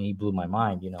 and he blew my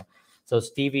mind. So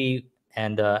Stevie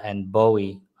and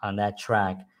Bowie on that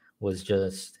track was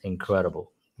just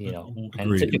incredible, and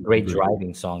such Agreed. a great Agreed.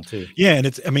 driving song too. Yeah,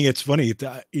 and I mean, it's funny. It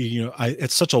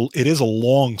is a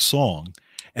long song,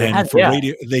 It and has, for yeah.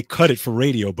 radio, they cut it for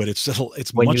radio, but it's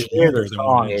When you much hear the longer than what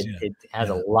song, it is. it has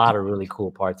a Yeah. lot of really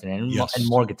cool parts in it, and Yes.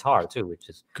 more guitar too, which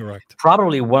is Correct.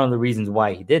 probably one of the reasons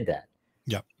why he did that.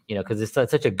 Yeah. Because it's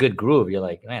such a good groove. You're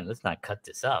like, man, let's not cut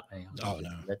this up. Oh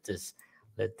no. Let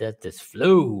this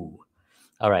flow.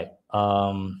 All right.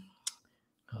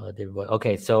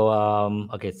 Okay, so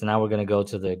now we're gonna go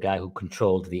to the guy who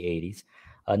controlled the '80s.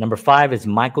 Number 5 is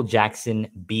Michael Jackson,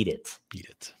 "Beat It." Beat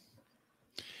it.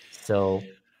 So,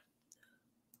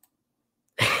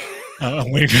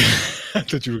 Wait, I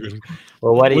thought you were going to.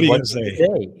 well, What are you what going to do you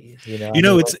say? say? I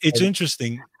mean, It's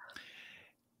interesting.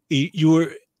 You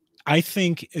were, I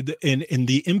think, in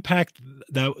the impact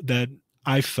that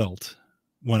I felt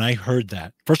when I heard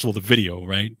that. First of all, the video,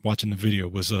 right? Watching the video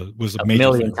was a a major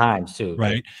million thing, times too,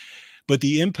 right? But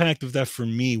the impact of that for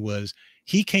me was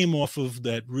he came off of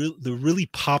the really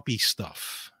poppy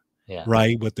stuff, Yeah.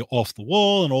 right? With the Off the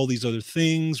Wall and all these other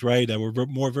things, right? That were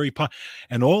more very pop.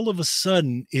 And all of a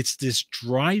sudden, it's this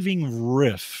driving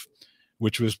riff,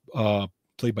 which was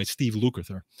played by Steve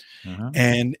Lukather, Uh-huh.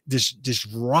 and this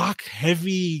rock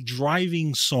heavy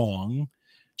driving song,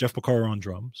 Jeff Porcaro on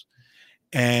drums,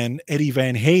 and Eddie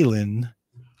Van Halen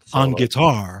on Solo.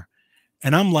 guitar.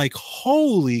 And I'm like,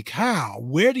 holy cow,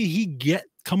 where did he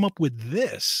come up with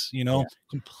this? Yeah.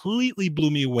 Completely blew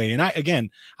me away. And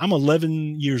I'm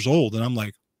 11 years old, and I'm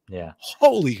like, Yeah.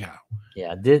 holy cow.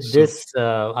 Yeah.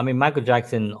 So I mean, Michael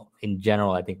Jackson in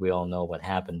general, I think we all know what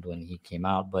happened when he came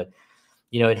out, but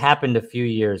it happened a few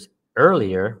years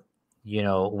earlier,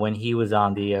 when he was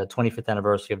on the 25th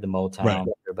anniversary of the Motown. right,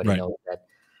 Everybody right. knows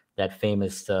that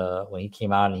famous when he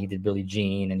came out and he did Billie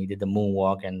Jean and he did the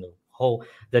moonwalk and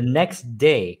the next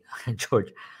day,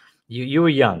 George, you were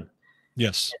young,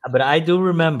 Yes. but I do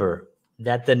remember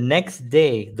that the next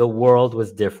day the world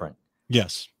was different.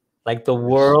 Yes. Like the Yes.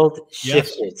 world Yes.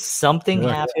 shifted. Something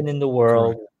Correct. happened in the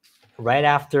world Correct. right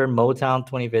after Motown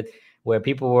 25th, where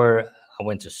I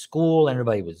went to school and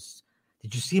everybody was,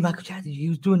 did you see Michael Jackson? He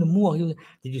was doing the move.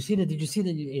 Did you see that? Did you see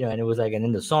that? And it was like, and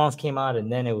then the songs came out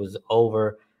and then it was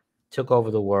over, took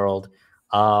over the world.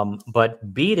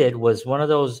 But Beat It was one of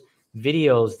those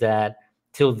videos that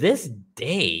till this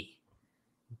day,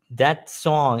 that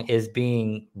song is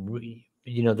being,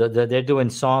 they're doing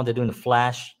the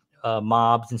flash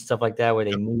mobs and stuff like that, where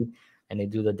they Yep. meet and they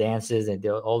do the dances and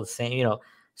they're all the same,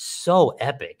 so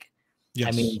epic. Yes.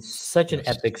 I mean, such an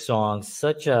epic song,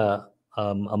 such a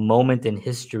moment in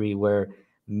history where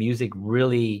music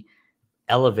really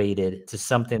elevated to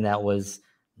something that was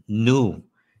new,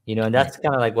 and that's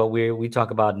kind of like what we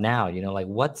talk about now, like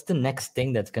what's the next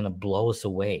thing that's going to blow us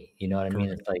away? You know what I mean?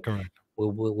 It's like Correct.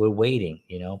 we're waiting,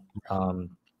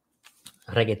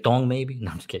 reggaeton maybe.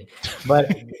 No, I'm just kidding.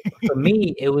 But for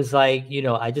me, it was like,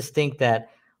 I just think that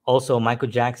also Michael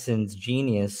Jackson's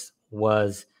genius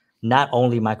was not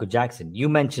only Michael Jackson. You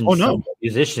mentioned some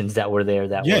musicians that were there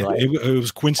that were like, it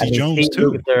was Quincy Jones Steve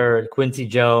too. Lukather, Quincy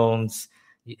Jones,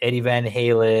 Eddie Van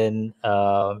Halen,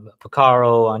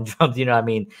 Porcaro on drums.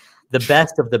 The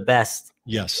best of the best.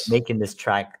 Yes. Making this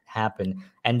track happen,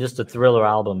 and just the Thriller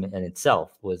album in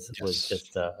itself was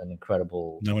just an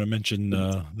incredible. Now, when I mentioned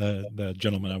that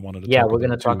gentleman, I wanted to we're going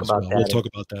to talk about that. We'll talk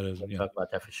about that talk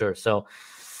about that for sure. So,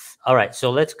 all right, so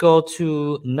let's go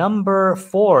to number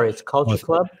 4. It's Culture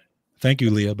Club. Thank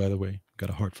you, Leah. By the way, got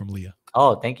a heart from Leah.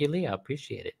 Oh, thank you, Leah. I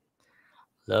appreciate it.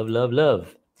 Love, love,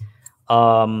 love.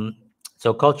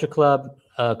 So Culture Club,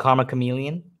 Karma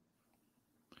Chameleon.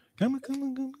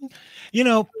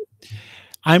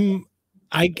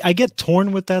 I get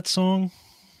torn with that song.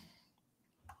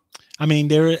 I mean,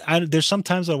 there's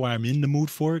sometimes where I'm in the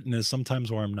mood for it, and there's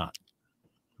sometimes where I'm not.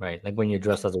 Right, like when you're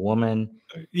dressed as a woman.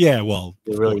 Yeah, well,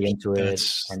 you're really into it,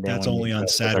 and then that's only on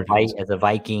Saturday. As a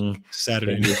Viking,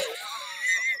 Saturday.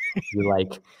 You're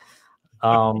like,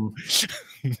 no,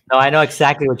 I know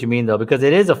exactly what you mean though, because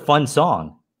it is a fun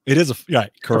song. It is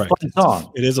correct. It's a fun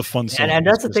song. It is a fun song, and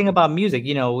that's the thing about music.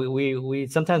 We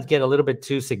sometimes get a little bit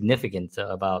too significant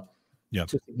about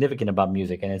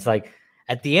music, and it's like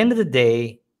at the end of the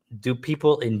day, do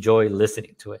people enjoy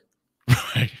listening to it?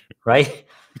 Right.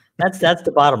 That's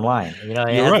the bottom line.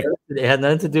 It has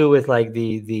nothing to do with like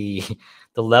the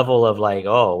level of like,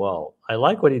 oh well, I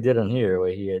like what he did on here,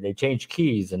 where they changed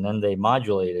keys and then they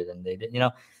modulated and they did,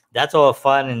 that's all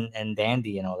fun and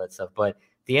dandy and all that stuff. But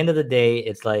at the end of the day,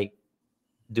 it's like,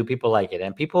 do people like it?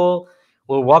 And people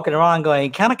were walking around going,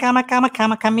 "Come,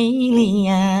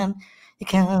 chameleon, you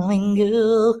come and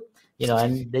go,"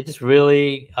 and they just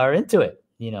really are into it.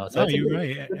 So you're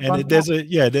right, and there's but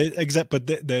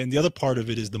the other part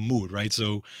of it is the mood, right?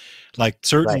 So, like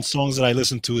certain songs that I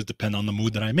listen to depend on the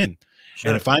mood that I'm in. Sure.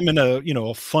 And if I'm in a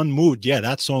fun mood,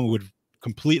 that song I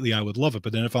would love it.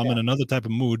 But then if I'm in another type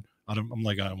of mood, I'm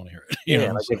like, I don't want to hear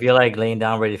it. Like if you're like laying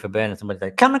down ready for bed and somebody's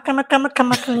like, come on,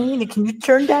 can you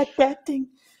turn that thing?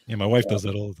 Yeah, my wife does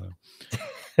that all the time.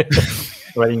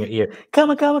 Right in your ear. Come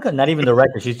on. Not even the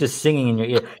record. She's just singing in your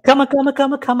ear. Come on,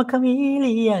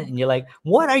 chameleon. And you're like,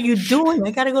 what are you doing?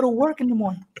 I got to go to work in the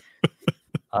morning.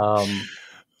 All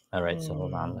right. So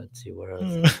hold on. Let's see where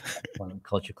else.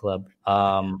 Culture Club.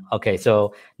 Okay.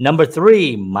 So number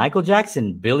 3, Michael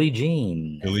Jackson, Billie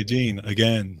Jean. Billie Jean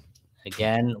again.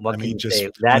 What can you say?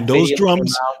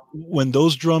 When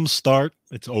those drums start,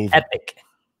 it's over. Epic.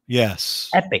 Yes.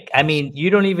 Epic. I mean, you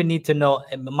don't even need to know.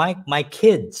 My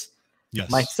kids. Yes.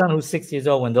 My son, who's 6 years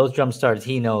old, when those drums start,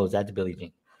 he knows that's Billie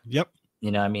Jean. Yep.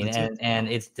 You know what I mean? And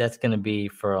that's going to be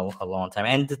for a long time.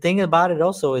 And the thing about it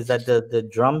also is that the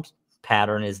drum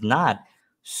pattern is not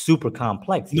super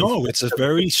complex. No, it's a the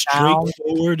very sound,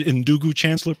 straightforward, and Ndugu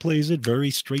Chancellor plays it very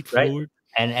right? straightforward.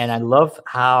 And I love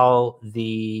how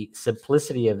the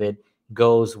simplicity of it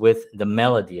goes with the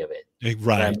melody of it. I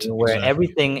Right, mean, where exactly.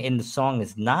 everything in the song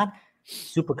is not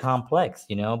super complex,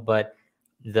 but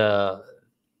the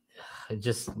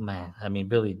just man, I mean,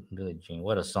 Billie Jean,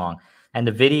 what a song! And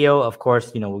the video, of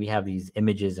course, we have these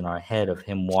images in our head of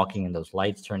him walking and those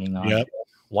lights turning on, Yep,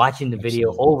 watching the video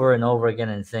absolutely. over and over again,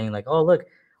 and saying like, "Oh, look,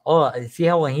 oh, see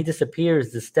how when he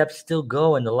disappears, the steps still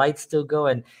go and the lights still go,"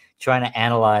 and trying to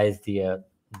analyze the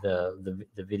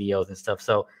videos and stuff.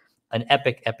 So, an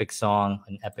epic song,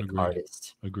 an epic Agreed.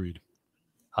 artist. Agreed.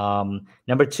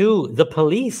 Number two, The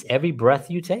Police, Every Breath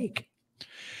You Take.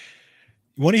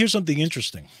 You want to hear something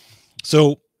interesting?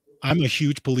 So I'm a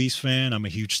huge Police fan. I'm a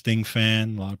huge Sting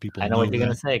fan. A lot of people I know know what you're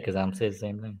gonna that. say because I'm saying the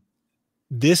same thing.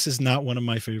 This is not one of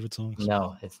my favorite songs.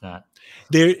 No, it's not.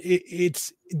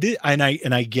 And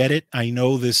I get it. I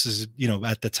know this is,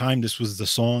 at the time this was the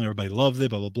song, everybody loved it,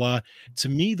 blah blah blah. To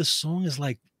me, the song is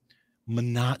like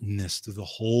monotonous to the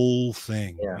whole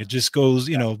thing. Yeah. It just goes,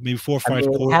 maybe 4 or I 5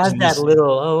 mean, it chords has and that this.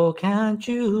 little, oh, can't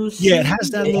you Yeah, see? it has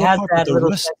that It little has part, but that the little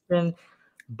rest, section,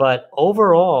 but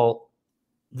overall,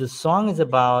 the song is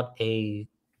about a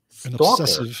an stalker. an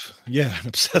It's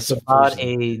obsessive about person.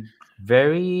 a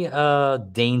very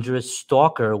dangerous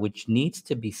stalker, which needs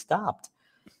to be stopped.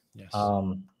 Yes.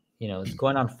 It's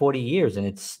going on 40 years, and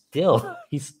it's still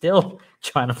he's still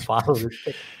trying to follow this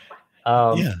thing.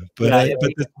 Yeah, You know, I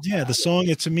the song,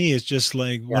 to me, is just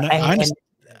like yeah, when I and honestly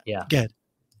yeah. get.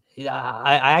 Yeah,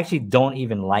 I actually don't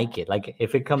even like it. Like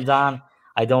if it comes on,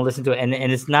 I don't listen to it, and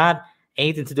it's not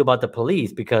anything to do about the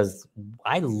Police because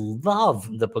I love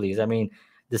the Police. I mean,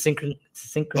 the Oh,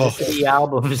 synchronicity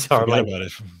albums are forget like about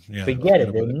it. Yeah, forget forget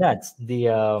it, they're about it. nuts.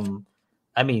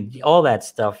 I mean, all that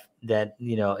stuff that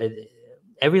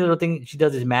every little thing she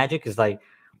does is magic is like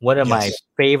one of my Yes,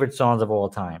 favorite songs of all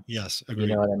time. yes, You know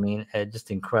agreed. what I mean?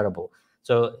 Just incredible.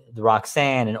 So the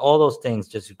Roxanne and all those things,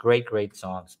 just great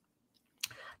songs.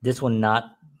 This one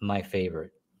not my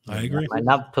favorite. I agree.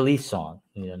 Not Police song.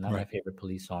 Not my Right. favorite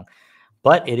Police song,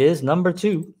 but it is number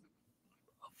two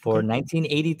for Okay.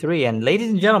 1983. And ladies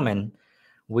and gentlemen,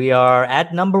 we are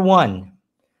at number one.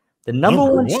 The number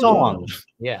Number one one. song,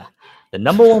 yeah, the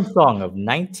number one song of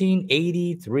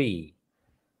 1983.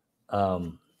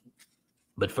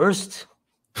 But first,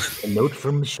 a note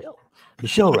from Michelle.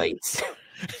 Michelle writes,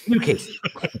 "Dear Casey,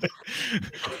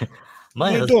 my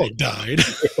My husband, dog died.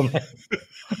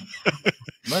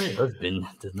 my husband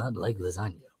does not like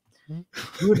lasagna.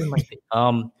 Good in my face."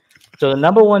 So the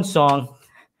number one song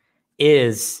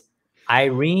is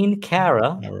Irene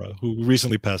Cara, Who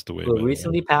recently passed away, who by the way.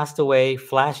 recently passed away.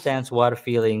 Flashdance, Water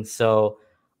Feeling. So,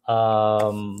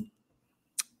 Irene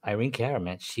Cara,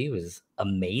 man, she was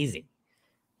amazing.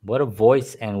 What a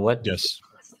voice and what Yes.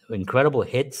 incredible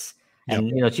hits. Yep.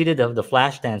 And she did the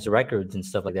Flashdance records and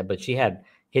stuff like that, but she had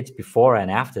hits before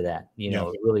and after that. Yeah.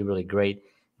 Really great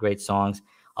songs.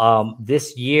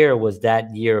 This year was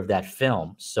that year of that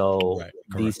film, so Right.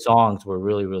 Correct. these songs were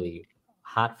really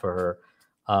hot for her.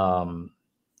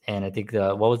 And I think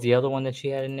what was the other one that she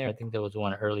had in there? I think there was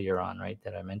one earlier on, right,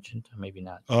 that I mentioned. Maybe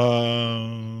not.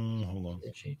 Hold on.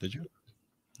 Did she? Did you?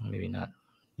 Maybe not.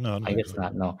 No, I guess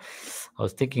not. No, I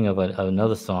was thinking of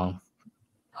another song.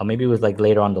 Or maybe it was like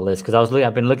later on the list because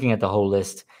I've been looking at the whole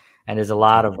list, and there's a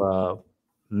lot of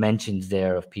mentions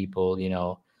there of people.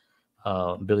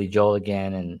 Billy Joel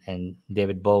again, and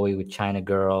David Bowie with China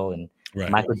Girl, and Right.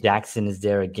 Michael Jackson is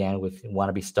there again with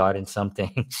 "Wanna Be Starting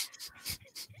Something."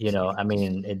 I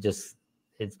mean, it's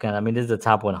kind of. I mean, this is the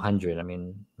top 100. I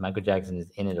mean, Michael Jackson is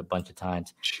in it a bunch of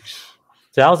times. Jeez.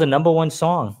 So that was the number one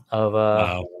song of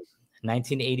Wow.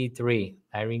 1983.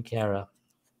 Irene Cara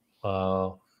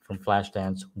from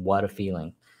Flashdance. What a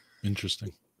Feeling.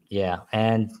 Interesting. Yeah,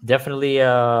 and definitely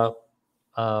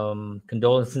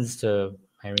condolences to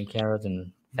Irene Cara's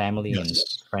and family and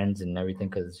Yes. friends and everything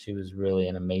because she was really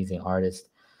an amazing artist.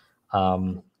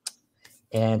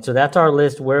 And so that's our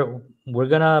list. We're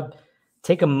gonna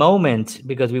take a moment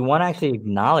because we want to actually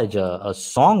acknowledge a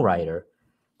songwriter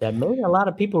that maybe a lot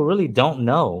of people really don't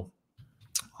know.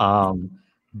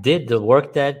 Did the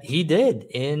work that he did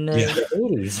in Yeah. the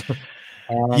 80s.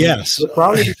 And Yes. you'll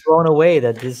probably be blown away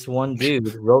that this one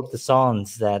dude wrote the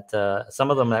songs that some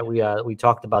of them that we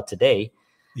talked about today.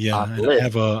 Yeah, On the and list.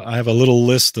 I have a little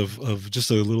list of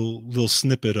just a little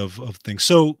snippet of things.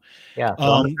 So, Yeah, so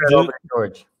I'm gonna turn it over to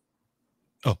George.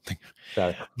 oh, thank you.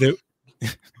 Sorry.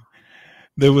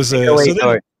 There was Take it a away, so there,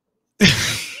 George.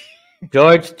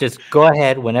 George, just go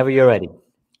ahead whenever you're ready.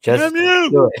 Just Damn you!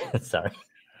 do it. Sorry.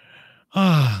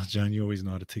 Ah, John, you always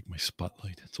know how to take my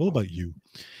spotlight. It's all about you.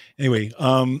 Anyway,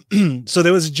 so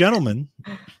there was a gentleman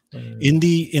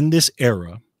in this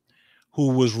era who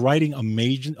was writing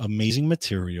amazing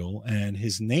material, and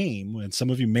his name, and some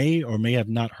of you may or may have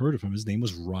not heard of him, his name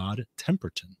was Rod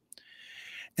Temperton.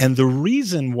 And the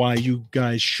reason why you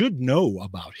guys should know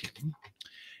about him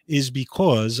is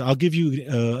because I'll give you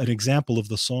an example of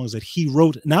the songs that he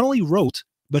wrote, not only wrote,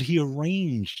 but he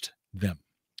arranged them.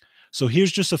 So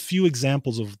here's just a few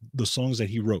examples of the songs that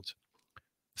he wrote: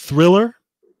 Thriller,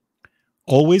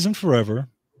 Always and Forever,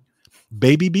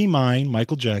 Baby Be Mine,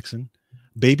 Michael Jackson,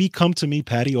 Baby Come to Me,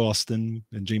 Patty Austin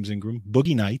and James Ingram,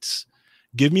 Boogie Nights,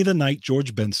 Give Me the Night,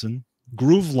 George Benson,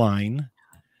 Groove Line,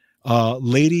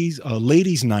 Ladies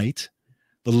Night,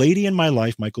 The Lady in My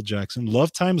Life, Michael Jackson,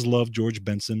 Love Times Love, George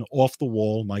Benson, Off the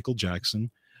Wall, Michael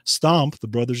Jackson, Stomp, The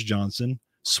Brothers Johnson,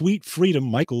 Sweet Freedom,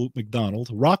 Michael McDonald,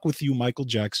 Rock With You, Michael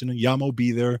Jackson, and Yamo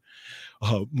Be There,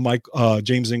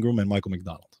 James Ingram, and Michael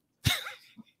McDonald.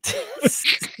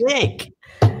 Sick.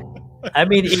 I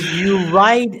mean, if you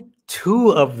write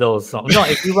two of those songs, no,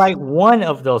 if you write one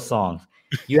of those songs,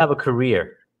 you have a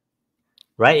career,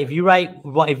 right? If you wrote,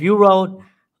 what he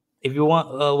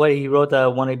wrote,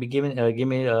 want to be given, give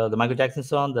me the Michael Jackson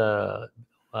song,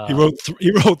 He wrote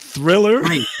Thriller.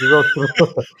 Right, he wrote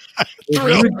Thriller.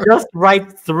 If you just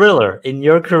write Thriller in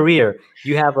your career,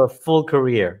 you have a full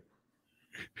career,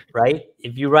 right?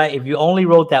 If you only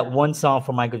wrote that one song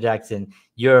for Michael Jackson,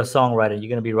 you're a songwriter. You're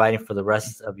going to be writing for the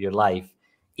rest of your life.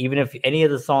 Even if any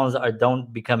of the songs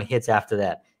don't become hits after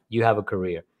that, you have a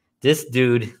career. This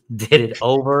dude did it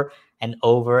over and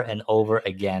over and over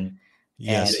again.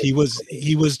 Yes, he was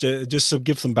just to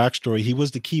give some backstory, he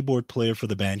was the keyboard player for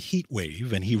the band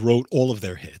Heatwave, and he wrote all of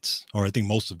their hits, or I think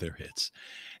most of their hits.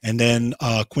 And then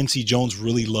Quincy Jones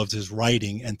really loved his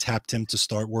writing and tapped him to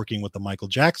start working with the Michael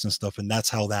Jackson stuff, and that's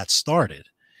how that started.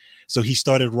 So he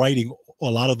started writing a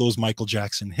lot of those Michael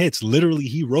Jackson hits. Literally,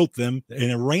 he wrote them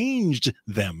and arranged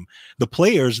them. The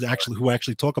players who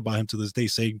actually talk about him to this day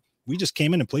say, we just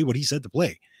came in and played what he said to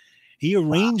play. He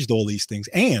arranged all these things.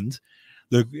 And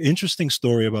the interesting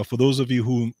story about, for those of you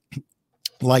who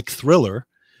like Thriller,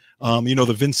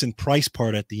 the Vincent Price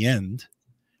part at the end,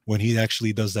 when he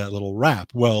actually does that little rap.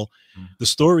 Well, the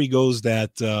story goes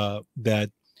that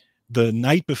that the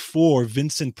night before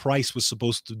Vincent Price was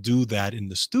supposed to do that in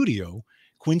the studio,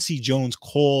 Quincy Jones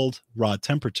called Rod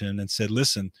Temperton and said,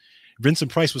 listen,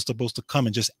 Vincent Price was supposed to come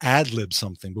and just ad-lib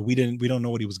something, but we don't know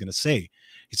what he was going to say.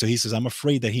 So he says, I'm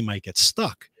afraid that he might get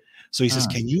stuck. So he says,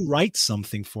 can you write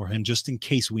something for him just in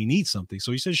case we need something?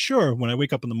 So he says, sure. When I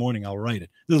wake up in the morning, I'll write it.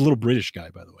 This is a little British guy,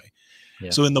 by the way.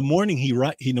 Yeah. So in the morning,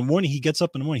 he gets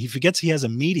up in the morning. He forgets he has a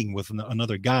meeting with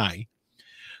another guy.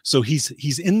 So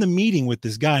he's in the meeting with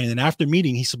this guy. And then after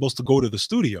meeting, he's supposed to go to the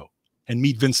studio and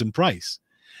meet Vincent Price.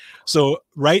 So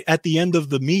right at the end of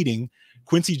the meeting,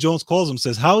 Quincy Jones calls him,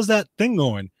 says, how's that thing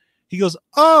going? He goes,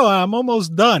 oh, I'm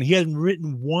almost done. He hadn't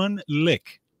written one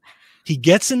lick. He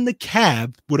gets in the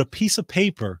cab with a piece of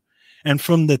paper, and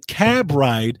from the cab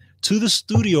ride to the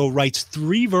studio writes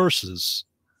 3 verses.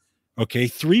 Okay,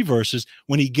 3 verses.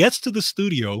 When he gets to the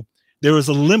studio, there is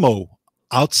a limo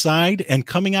outside, and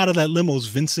coming out of that limo is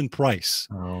Vincent Price.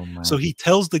 Oh, my. So he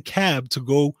tells the cab to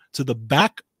go to the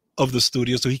back of the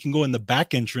studio so he can go in the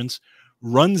back entrance,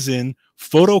 runs in,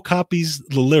 photocopies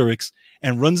the lyrics,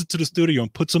 and runs into the studio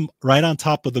and puts them right on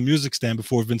top of the music stand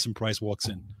before Vincent Price walks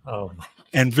in. Oh, my.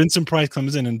 And Vincent Price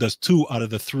comes in and does 2 out of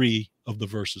the 3 of the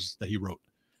verses that he wrote.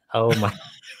 Oh, my.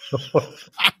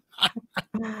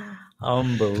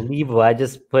 Unbelievable. I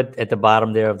just put at the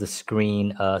bottom there of the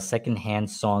screen,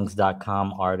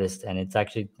 secondhandsongs.com artist, and it's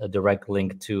actually a direct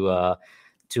link to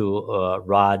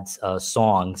Rod's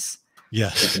songs.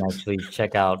 Yes. You can actually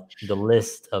check out the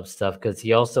list of stuff, because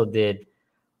he also did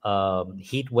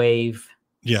Heat Wave.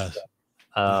 Yes.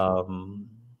 Donald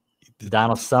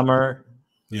Summer.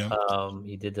 Yeah.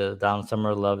 He did the Donald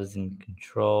Summer, Love Is in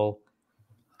Control.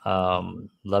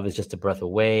 Love Is Just a Breath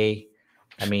Away.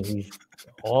 I mean, he's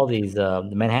all these the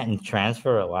Manhattan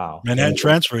Transfer. Wow. Manhattan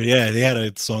Transfer. Yeah, they had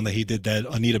a song that he did that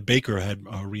Anita Baker had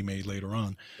remade later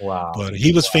on. Wow. But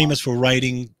he was famous for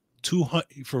writing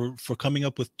 200 for coming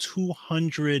up with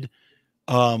 200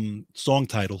 song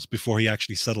titles before he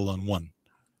actually settled on one.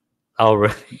 Oh,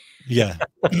 really? Yeah.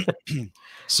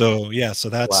 So that's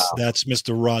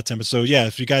Mr. Rod Temperton. So yeah,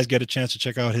 if you guys get a chance to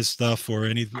check out his stuff or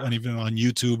anything on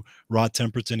YouTube, Rod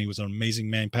Temperton, he was an amazing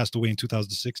man. Passed away in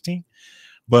 2016.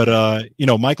 But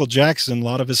Michael Jackson, a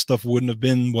lot of his stuff wouldn't have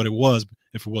been what it was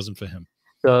if it wasn't for him.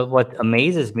 So what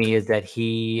amazes me is that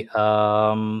he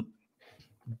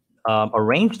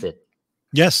arranged it.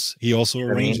 Yes, he also You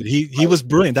know what I arranged it. mean? He was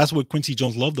brilliant. That's what Quincy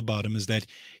Jones loved about him, is that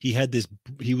he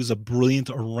was a brilliant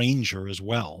arranger as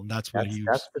well. And that's what he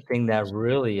That's was. the thing that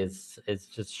really is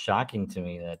just shocking to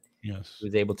me, that he Yes.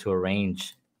 was able to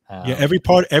arrange. Yeah, Um,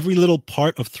 every little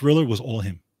part of Thriller was all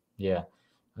him. yeah,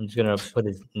 I'm just gonna put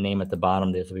his name at the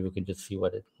bottom there so people can just see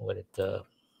what is.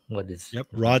 Yep.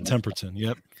 Rod Temperton.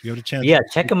 Yep. If you have a chance, Yeah,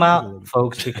 check them take a out, look.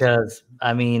 folks, because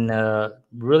I mean,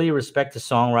 really respect to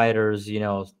songwriters. You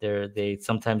know, they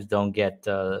sometimes don't get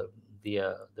the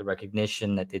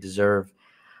recognition that they deserve,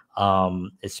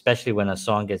 especially when a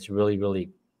song gets really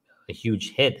a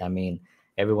huge hit. I mean,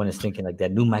 everyone is thinking like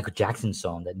that new Michael Jackson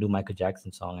song,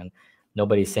 and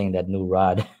nobody's saying that new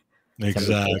Rod Temperton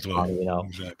Exactly. song. You know,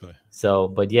 Exactly. so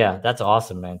but yeah, that's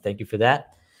awesome, man. Thank you for that.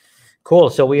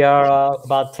 Cool. So we are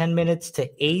about 10 minutes to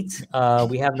 8.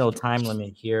 We have no time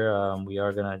limit here. We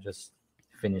are going to just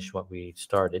finish what we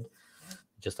started,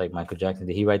 just like Michael Jackson.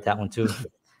 Did he write that one too?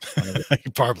 He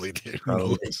probably did. Who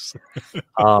Probably did. knows?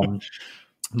 Um,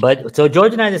 but so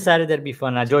George and I decided that'd be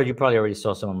fun. Now, George, you probably already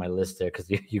saw some of my list there because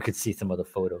you could see some of the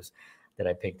photos that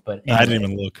I picked. But No, I anyway,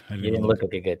 didn't even look. I didn't you even didn't look. look.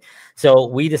 Okay, good. So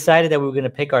we decided that we were going to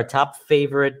pick our top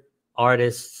favorite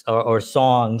artists or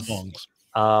songs Songs.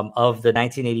 of the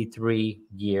 1983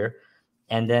 year,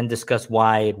 and then discuss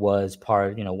why it was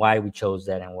why we chose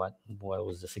that, and what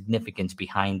was the significance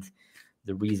behind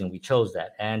the reason we chose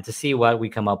that, and to see what we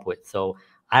come up with. So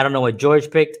I don't know what George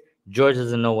picked. George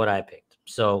doesn't know what I picked.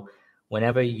 So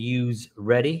whenever you's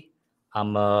ready,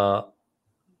 I'm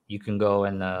you can go,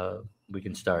 and we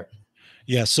can start.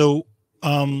 Yeah. So,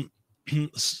 Why don't you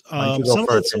go some of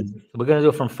first? the, And we're gonna do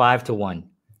it from 5 to 1.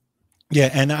 yeah,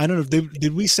 and I don't know.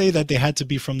 Did we say that they had to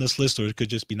be from this list, or it could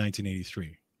just be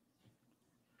 1983?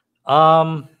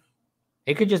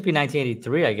 It could just be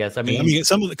 1983, I guess. I Yeah, I mean,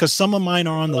 mean, because some of mine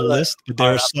are on the list, but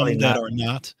there are probably some that not. are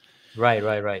not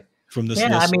Right. from this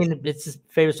Yeah, I list. mean, it's his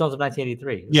favorite songs of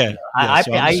 1983. Yeah, yeah.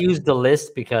 So I'm I just used the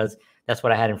list because that's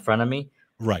what I had in front of me.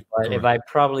 right. But if Correct.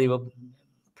 I probably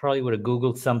would have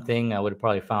Googled something, I would have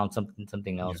probably found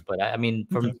something Yeah. else. But I mean,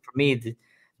 Okay. for me,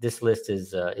 this list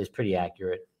is pretty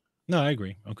accurate. No, I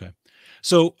agree. Okay.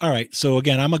 So, all right. So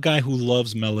again, I'm a guy who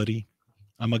loves melody.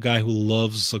 I'm a guy who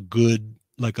loves a good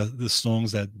the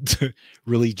songs that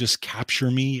really just capture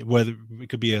me. Whether it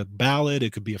could be a ballad,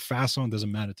 it could be a fast song,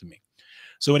 doesn't matter to me.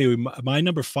 So anyway, my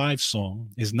number 5 song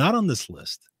is not on this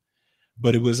list,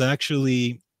 but it was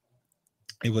actually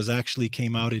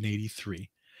came out in 83.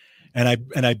 And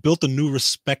I built a new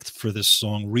respect for this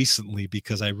song recently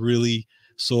because I really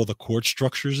saw the chord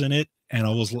structures in it, and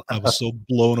I was so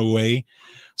blown away.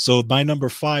 So my number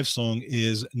 5 song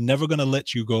is "Never Gonna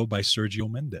Let You Go" by Sergio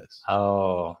Mendes.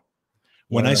 Oh,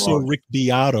 one When of I the saw most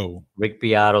Rick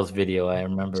Beato's video, I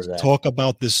remember that. talk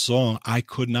about this song, I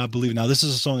could not believe it. Now, this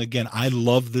is a song, again, I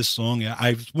love this song.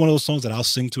 It's one of those songs that I'll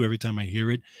sing to every time I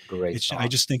hear it. Great I song.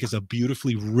 just think it's a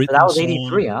beautifully So that written was song.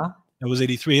 83, huh? That was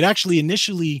 83. It actually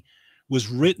initially was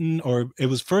written, or it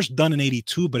was first done in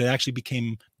 82, but it actually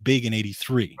became big in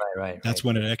 83. Right. That's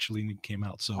when it actually came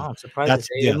out. Oh, So I'm surprised to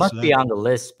say it so must be that, on the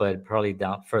list, but probably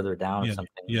further down or yeah,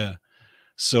 something. yeah.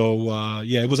 So,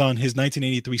 yeah, it was on his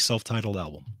 1983 self-titled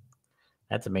album.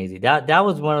 That's amazing. That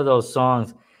was one of those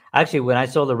songs. Actually, when I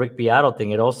saw the Rick Beato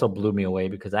thing, it also blew me away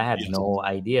because I had Yes. no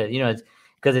idea. You know, it's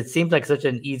because it seems like such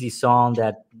an easy song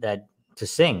that to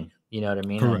sing. You know what I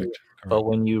mean? Correct. But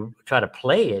when you try to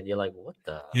play it, you're like, what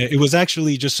the? Yeah, it was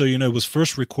actually, just so you know, it was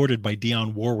first recorded by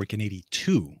Dionne Warwick in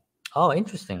 82. Oh,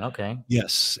 interesting. Okay.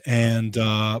 Yes. And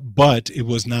but it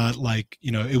was not like,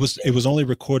 it was only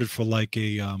recorded for like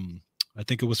I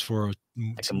think it was for a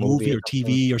Like a movie movie or or something.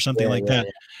 TV or something like that.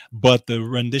 Yeah. But the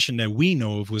rendition that we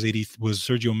know of was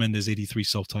Sergio Mendes' 83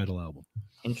 self-titled album.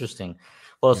 Interesting.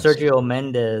 Well, Yes. Sergio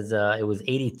Mendes, it was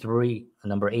 83,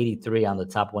 number 83 on the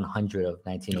top 100 of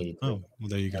 1983. Oh, well,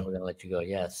 there you go. We're gonna let you go.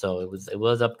 Yeah, so it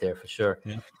was up there for sure.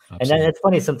 Yeah, and then it's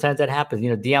funny, sometimes that happens. You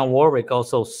know, Dionne Warwick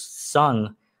also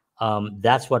sung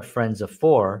 "That's What Friends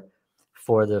Are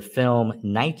for the film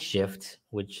Night Shift,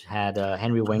 which had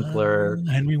Henry Winkler,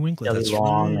 Shelley That's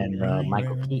Long, right, and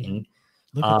Michael right. Keaton.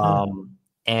 Look at that.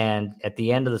 And at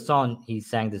the end of the song, he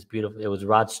sang this beautiful. It was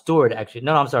Rod Stewart, actually.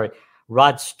 No, I'm sorry.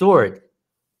 Rod Stewart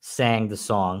sang the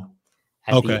song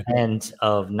at the end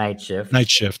of Night Shift. Night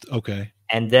Shift. Okay.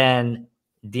 And then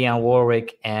Dionne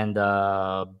Warwick and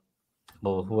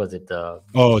who was it?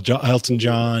 Elton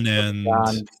John and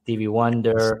Stevie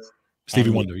Wonder. Stevie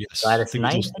Wonder. Yes. Gladys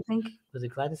Knight, I think. Was it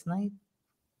Gladys Knight?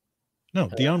 No,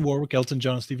 Dionne Warwick, Elton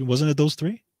John, Stevie. Wasn't it those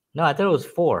 3? No, I thought it was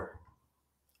 4.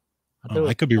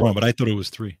 I could be wrong, but I thought it was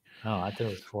 3. No, I thought it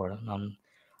was 4.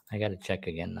 I got to check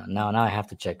again now. Now I have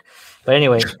to check. But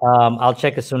anyway, I'll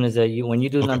check as soon as when you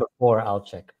do Okay. number 4, I'll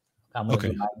check. I'm gonna do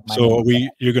Okay. my So number. are we?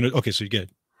 You're gonna. Okay. So you get.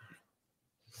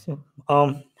 So,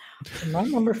 my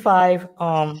number 5.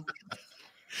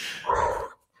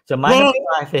 So my Wrong. number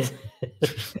 5 is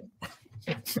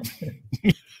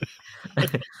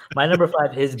my number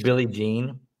 5 is Billie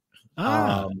Jean.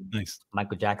 Ah, nice.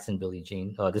 Michael Jackson, Billie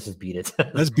Jean. Oh, this is Beat It.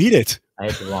 Let's beat it. I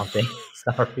hit the wrong thing.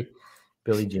 Sorry,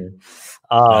 Billie Jean.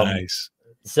 Um, Nice.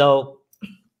 so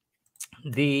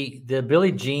the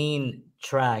Billie Jean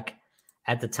track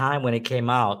at the time when it came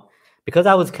out, because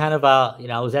I was kind of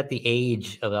I was at the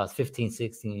age of about 15,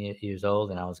 16 years old,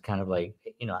 and I was kind of like,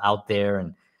 out there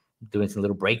and doing some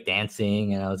little break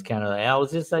dancing, and I was kind of I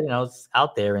was just like, I was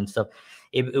out there and stuff.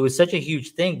 It was such a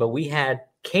huge thing, but we had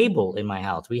cable in my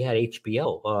house. We had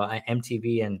HBO,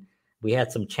 MTV, and we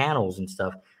had some channels and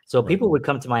stuff. So Right. people would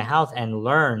come to my house and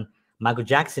learn Michael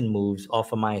Jackson moves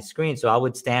off of my screen. So I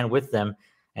would stand with them.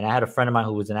 And I had a friend of mine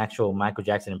who was an actual Michael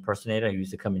Jackson impersonator. He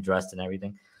used to come and dressed and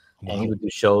everything, and he Wow. would do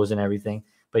shows and everything.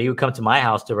 But he would come to my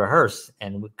house to rehearse,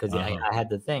 and because I had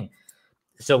the thing,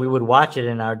 so we would watch it.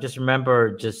 And I just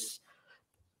remember just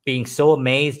being so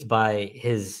amazed by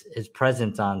his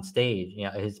presence on stage.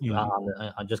 His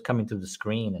just coming through the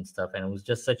screen and stuff. And it was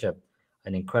just such an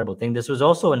incredible thing. This was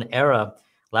also an era.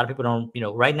 A lot of people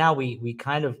don't. Right now we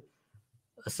kind of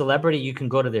a celebrity. You can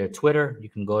go to their Twitter. You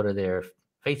can go to their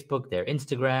Facebook, their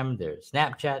Instagram, their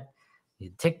Snapchat,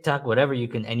 TikTok, whatever you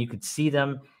can, and you could see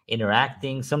them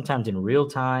interacting sometimes in real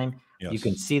time. Yes. You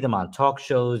can see them on talk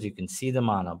shows. You can see them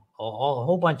on a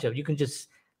whole bunch of,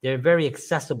 they're very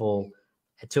accessible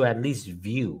to at least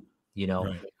view,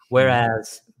 Right.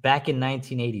 Whereas back in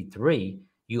 1983,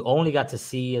 you only got to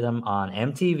see them on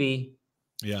MTV.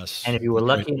 Yes. And if you were That's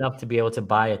lucky right. enough to be able to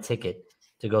buy a ticket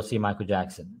to go see Michael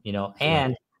Jackson, Right.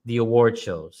 and the award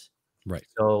shows. Right.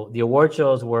 So the award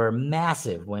shows were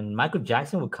massive. When Michael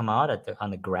Jackson would come out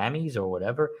on the Grammys or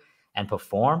whatever and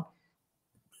perform,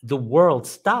 the world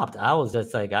stopped. I was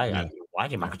just like, Yeah.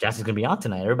 watching Michael Jackson's gonna be on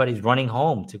tonight. Everybody's running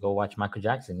home to go watch Michael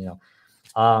Jackson,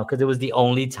 because it was the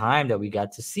only time that we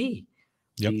got to see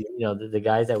Yep. the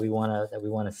guys that we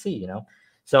wanna see,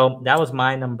 So that was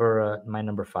my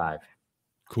number 5.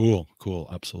 Cool. Cool.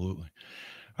 Absolutely.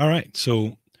 All right.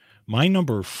 So my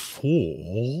number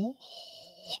 4.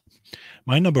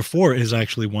 My number 4 is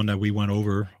actually one that we went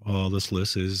over. This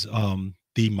list is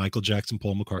the Michael Jackson,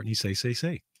 Paul McCartney, Say, Say,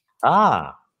 Say.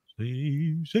 Ah,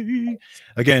 Say.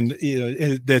 Again,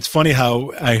 it's funny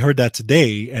how I heard that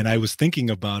today, and I was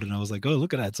thinking about it, and I was like, "Oh,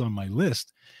 look at that! It's on my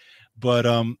list." But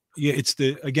yeah, it's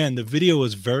the video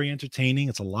is very entertaining.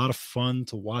 It's a lot of fun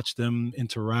to watch them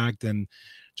interact, and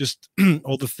just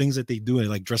all the things that they do. They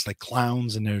like dress like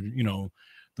clowns, and they're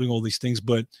doing all these things.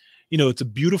 But it's a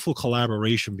beautiful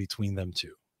collaboration between them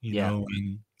two. And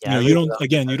you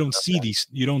don't see these.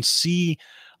 You don't see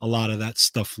a lot of that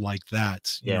stuff like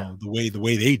that, the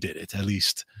way they did it, at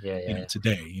least,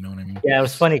 today, you know what I mean? Yeah, it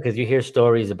was funny because you hear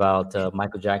stories about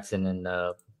Michael Jackson, and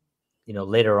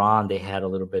later on they had a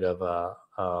little bit of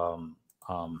I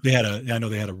know they had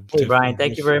a. Hey, Brian,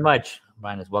 thank you very much.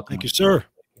 Brian is welcome. Thank you, sir.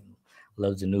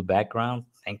 Loves the new background.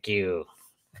 Thank you.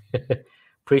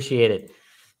 Appreciate it.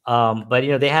 But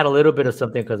they had a little bit of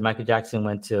something because Michael Jackson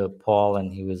went to Paul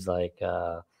and he was like,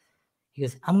 he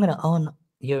goes, "I'm gonna own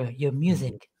your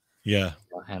music." Yeah.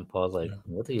 And Paul's like,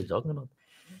 "What are you talking about?"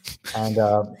 And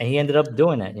he ended up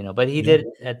doing that, But he did.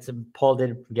 Paul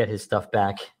did get his stuff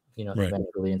back,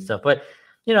 eventually and stuff. But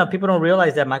people don't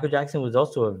realize that Michael Jackson was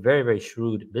also a very, very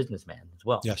shrewd businessman as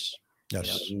well. Yes.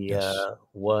 Yes. He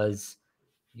was,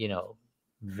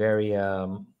 very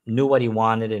knew what he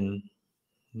wanted, and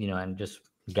and just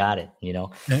got it.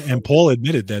 And Paul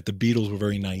admitted that the Beatles were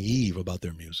very naive about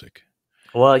their music.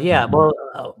 Well, yeah. Well,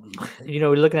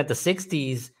 we're looking at the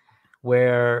 60s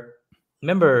where,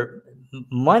 remember,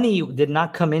 money did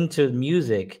not come into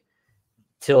music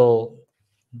till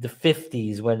the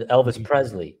 50s when Elvis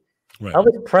Presley. Right.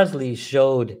 Elvis Presley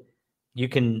showed you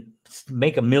can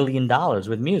make $1 million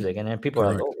with music. And then people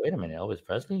are like, "Oh, wait a minute, Elvis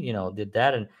Presley, did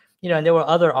that." And, and there were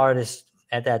other artists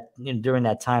at that, during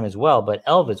that time as well. But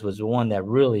Elvis was the one that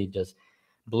really just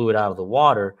blew it out of the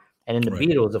water. And then the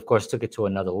Beatles, of course, took it to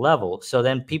another level. So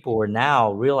then people were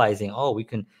now realizing,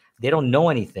 they don't know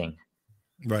anything.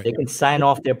 Right. They can sign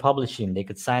off their publishing. They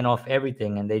could sign off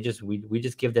everything. And we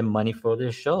just give them money for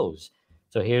their shows.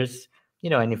 So here's,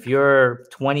 and if you're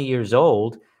 20 years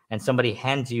old and somebody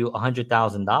hands you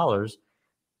 $100,000,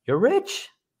 you're rich.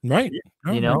 Right.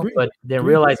 But they're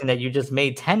realizing that you just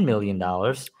made $10 million.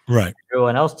 Right.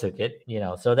 Everyone else took it,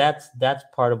 so that's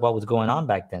part of what was going on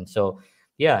back then. So,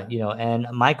 yeah, and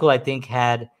Michael, I think,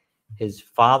 had his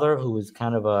father, who was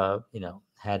kind of a,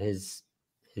 had his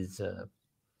his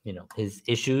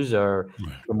issues, or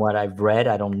Right. from what I've read,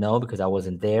 I don't know because I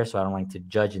wasn't there, so I don't like to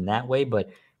judge in that way. But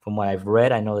from what I've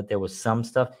read, I know that there was some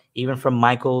stuff, even from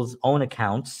Michael's own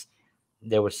accounts,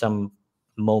 there were some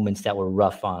moments that were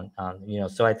rough on.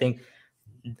 So I think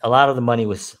a lot of the money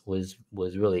was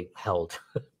really held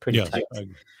pretty Yes, tight. I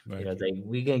agree. Like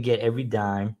we're gonna get every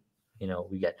dime,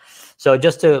 we get. So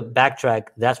just to backtrack,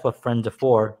 that's what Friends are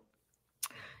for.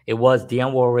 It was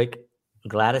Dionne Warwick,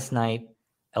 Gladys Knight,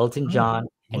 Elton Oh, John,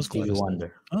 and was Stevie Gladys.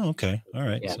 Wonder. Oh, okay. All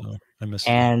right. Yeah. So I missed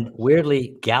it. And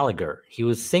weirdly, Gallagher. He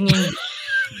was singing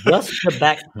just the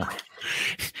back. No.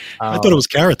 I thought it was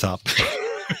Carrot Top.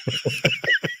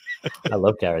 I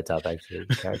love Carrot Top, actually.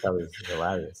 Carrot Top is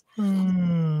hilarious.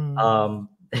 Mm.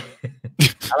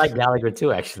 I like Gallagher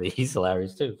too, actually. He's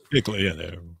hilarious too. Yeah,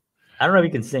 there. I don't know if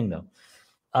he can sing though.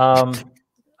 All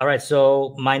right,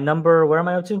 so my number, where am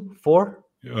I up to? 4?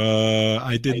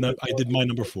 I did not. I did my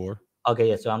number 4. Okay,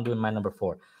 yeah, so I'm doing my number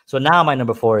 4. So now my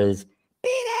number 4 is Beat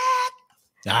It.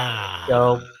 Ah.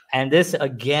 So, and this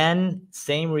again,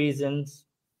 same reasons.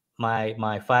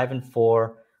 My 5 and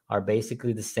 4 are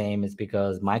basically the same. It's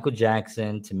because Michael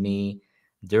Jackson, to me,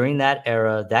 during that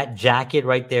era, that jacket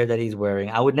right there that he's wearing,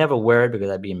 I would never wear it because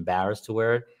I'd be embarrassed to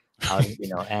wear it.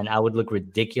 And I would look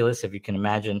ridiculous if you can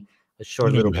imagine a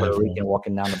short little You Puerto have Rican one.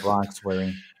 walking down the Bronx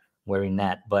wearing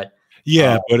that. But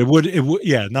Yeah, but it would.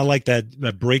 Yeah, not like that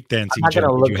I'm breakdancing not gonna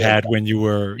jacket look you like had that. when you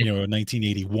were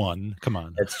 1981. Come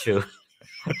on. That's true.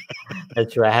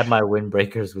 That's true. I had my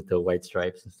windbreakers with the white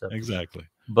stripes and stuff. Exactly.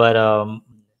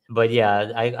 But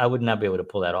yeah, I would not be able to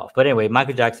pull that off. But anyway,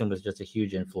 Michael Jackson was just a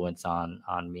huge influence on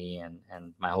me and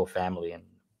my whole family and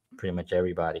pretty much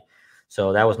everybody.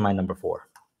 So that was my number 4.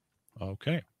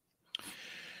 Okay.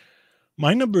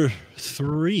 My number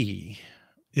 3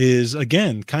 is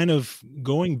again kind of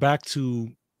going back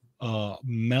to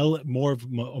more of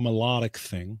a melodic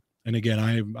thing. And again,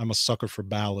 I'm a sucker for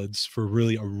ballads, for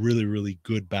really a really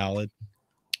good ballad.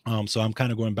 So I'm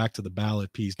kind of going back to the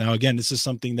ballad piece. Now, again, this is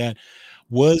something that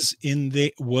was in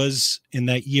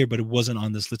that year, but it wasn't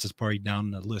on this list. It's probably down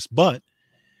on the list. But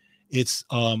it's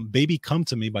 "Baby Come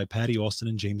to Me" by Patty Austin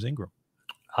and James Ingram.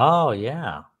 Oh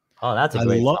yeah. Oh, that's a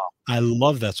great song. I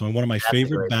love that song. One of my That's a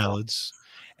favorite great song. ballads.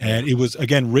 And it was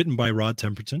again written by Rod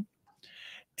Temperton.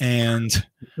 And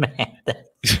Man,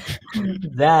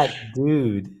 that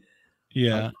dude.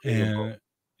 yeah, Unbelievable.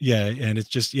 and it's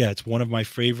just it's one of my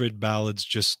favorite ballads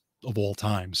just of all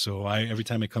time. So every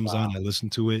time it comes on, I listen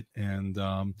to it, and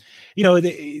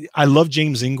I love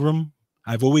James Ingram.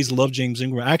 I've always loved James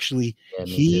Ingram. Actually, Yeah,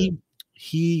 me too.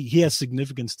 he has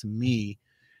significance to me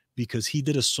because he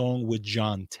did a song with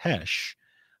John Tesh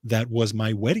that was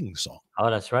my wedding song. Oh,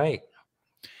 that's right.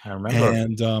 I remember.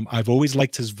 And I've always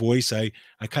liked his voice. I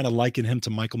kind of liken him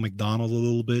to Michael McDonald a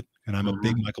little bit, and I'm a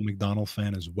big Michael McDonald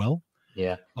fan as well.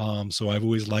 Yeah. So I've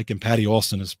always liked him. Patty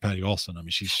Austin is Patty Austin. I mean,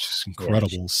 she's just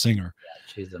incredible singer.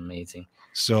 Yeah, she's amazing.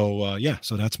 So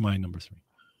so that's my number 3.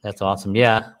 That's awesome.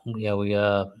 Yeah, we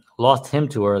lost him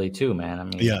too early too, man. I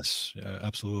mean, Yes,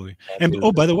 absolutely. And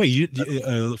by the way,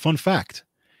 fun fact: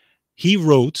 he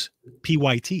wrote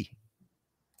PYT.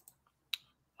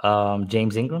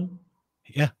 James Ingram.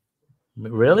 Yeah.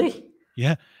 Really?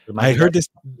 Yeah. I heard this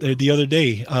the other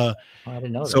day. I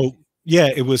didn't know that. So yeah,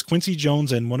 it was Quincy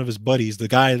Jones and one of his buddies. The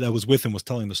guy that was with him was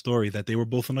telling the story that they were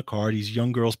both in the car. These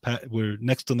young girls were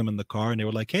next to them in the car, and they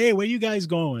were like, "Hey, where you guys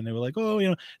going?" They were like, "Oh,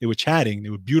 they were chatting. They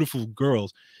were beautiful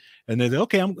girls." And they're like,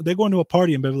 "Okay, they're going to a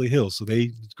party in Beverly Hills." So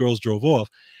girls drove off,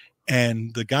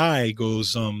 and the guy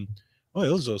goes, "Oh,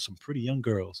 those are some pretty young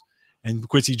girls." And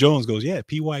Quincy Jones goes, "Yeah,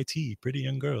 PYT, pretty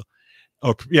young girl."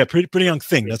 Oh, yeah, pretty young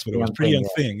thing. That's what it was. Pretty young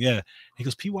thing. Yeah. He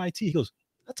goes, PYT. He goes,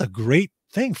 "That's a great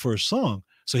thing for a song."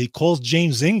 So he calls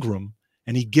James Ingram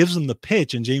and he gives him the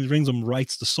pitch, and James Ingram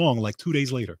writes the song like 2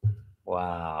 days later.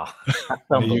 Wow.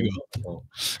 There you go.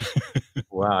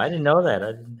 Wow, I didn't know that.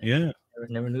 I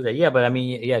never knew that. Yeah, but I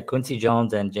mean, yeah, Quincy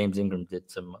Jones and James Ingram did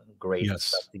some great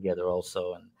stuff together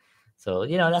also. And so,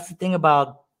 that's the thing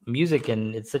about music,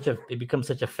 and it becomes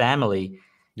such a family.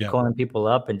 You're calling people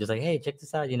up and just like, "Hey, check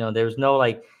this out." There's no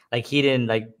like he didn't,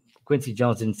 like, Quincy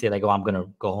Jones didn't say like, "Oh, I'm gonna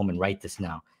go home and write this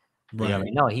now." Right. You know what I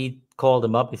mean? No, he called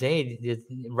him up and said, "Hey,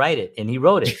 write it," and he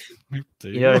wrote it.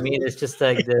 You know what I mean? It's just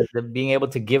like the being able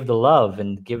to give the love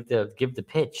and give the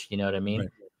pitch. You know what I mean?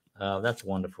 Right. That's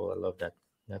wonderful. I love that.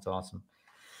 That's awesome.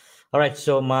 All right,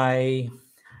 so my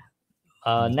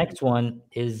next one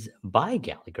is by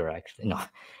Gallagher. Actually, no,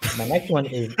 my next one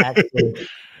is actually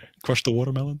 "Crush the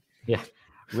Watermelon." Yeah.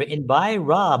 Written by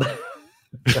Rob.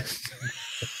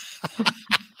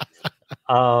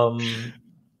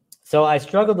 So I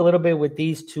struggled a little bit with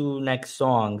these two next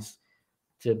songs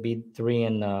to be three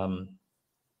and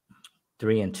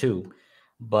two,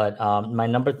 but my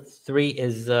number three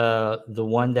is the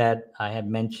one that I had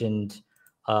mentioned.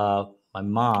 My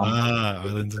mom is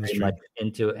Islands in the very much Stream.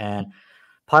 into, and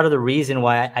part of the reason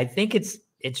why I think it's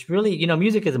really,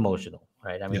 music is emotional,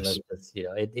 right? I mean, Yes. let's just,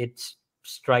 it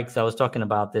strikes. I was talking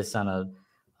about this on a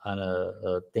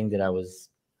thing that I was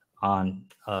on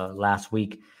last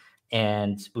week,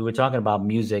 and we were talking about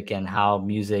music and how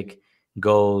music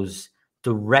goes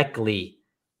directly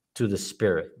to the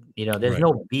spirit. There's Right.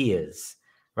 no bias,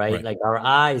 right? Right. Like our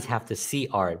eyes have to see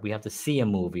art. We have to see a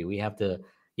movie. We have to,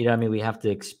 what I mean? We have to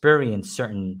experience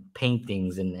certain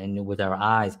paintings and with our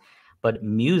eyes. But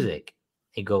music,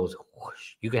 it goes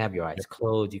whoosh. You can have your eyes Yep.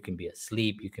 closed. You can be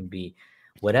asleep. You can be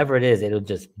whatever it is. It'll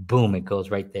just boom. It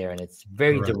goes right there, and it's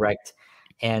very Correct. direct.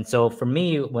 And so for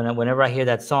me, whenever I hear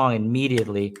that song,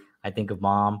 immediately I think of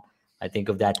mom. I think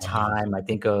of that Uh, time. I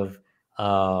think of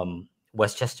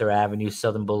Westchester Avenue,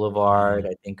 Southern Boulevard.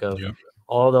 I think of yep.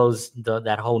 all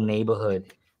that whole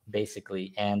neighborhood,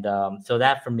 basically. And so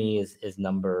that for me is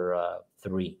number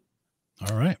three.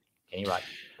 All right. Kenny Rogers,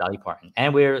 Dolly Parton,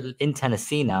 and we're in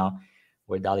Tennessee now,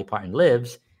 where Dolly Parton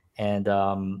lives, and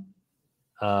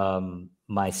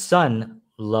my son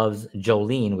loves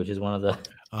Jolene, which is one of the Dolly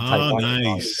Oh, Parton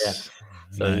songs. Yeah, nice.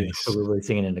 so Nice. we were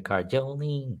singing in the car,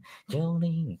 Jolene,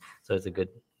 Jolene. So it's a good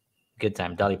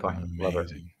time. Dolly Parton, love her.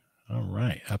 Amazing. All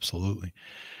right. Absolutely.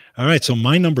 All right. So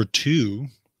my number two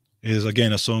is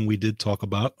again a song we did talk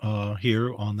about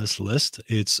here on this list.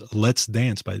 It's "Let's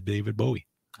Dance" by David Bowie.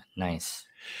 Nice.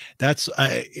 That's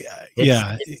It's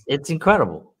yeah. it's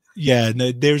incredible. Yeah,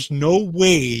 no, there's no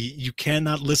way you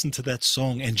cannot listen to that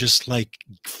song and just like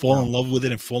fall No, in love with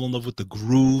it and fall in love with the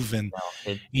groove. And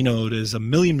no. there's a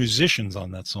million musicians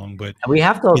on that song, but And we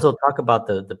have to it, also talk about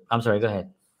the. I'm sorry. Go ahead.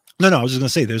 no, I was just gonna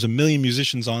say there's a million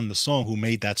musicians on the song who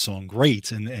made that song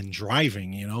great and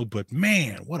driving, but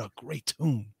man, what a great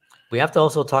tune. We have to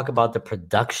also talk about the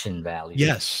production value,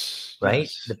 Yes, right?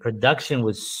 The yes, production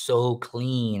was so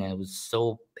clean and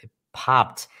it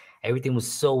popped. Everything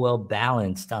was so well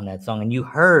balanced on that song, and you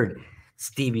heard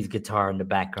Stevie's guitar in the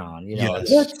background. yes,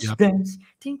 Let's yep, dance,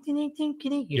 ding, ding, ding, ding,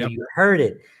 ding. yep, You heard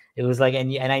it. It was like,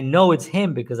 and I know it's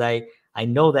him because I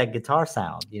know that guitar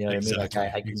sound. You know what I mean? Like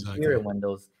exactly, I can hear exactly. it when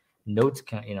those notes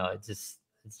come. It's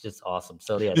just awesome.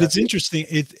 So yeah, But it's that's interesting.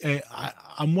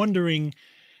 I'm wondering.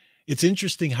 It's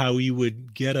interesting how you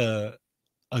would get a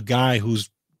guy who's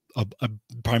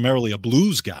primarily a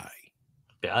blues guy,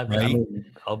 yeah. I right? mean,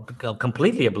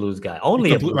 completely a blues guy,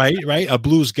 only a blues Right, guy. right. A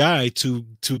blues guy to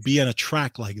be on a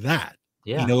track like that.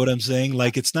 You Yeah. know what I'm saying?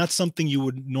 Like it's not something you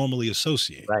would normally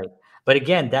associate Right. But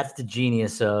again, that's the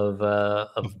genius of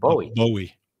of Bowie.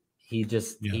 Bowie. He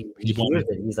just Yeah, he he hears wanted.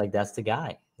 it. He's like, that's the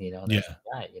guy. That's Yeah. the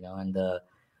guy.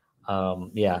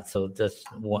 And yeah. So that's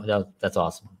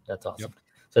awesome. That's Yep. awesome.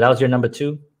 So that was your number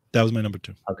two. That was my number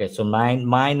two. Okay. So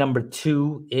my number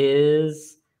two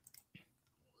is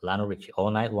Lionel Richie,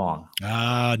 All Night Long.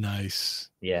 Ah, nice.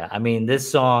 Yeah. I mean, this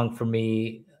song for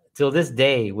me till this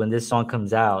day, when this song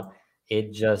comes out,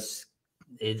 it just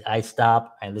I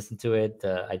stop, I listen to it.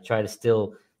 I try to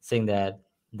still sing that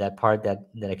part that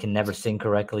I can never sing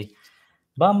correctly.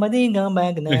 Hey,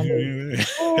 number,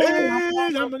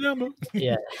 number.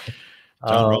 Yeah.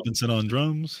 John Um, Robinson on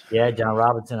drums yeah, John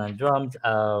Robinson on drums.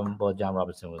 Well, John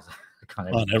Robinson was on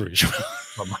on everything, every show.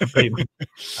 pretty much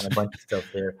on a bunch of stuff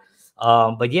there.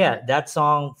 But yeah, that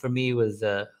song for me was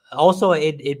also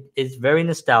it is very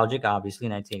nostalgic. Obviously,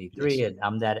 1983, Yes. and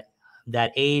I'm that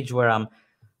age where I'm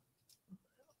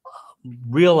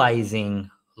realizing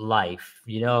life,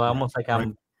 Right. almost like Right.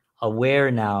 I'm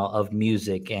aware now of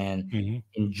music and Hmm.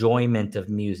 enjoyment of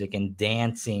music and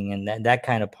dancing, and that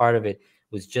kind of part of it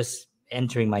was just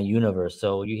entering my universe.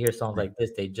 So you hear songs Right. like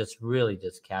this, they just really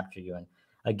just capture you. And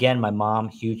again, my mom,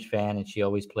 huge fan, and she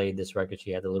always played this record.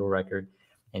 She had the little record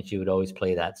and she would always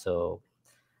play that. So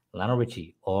Lionel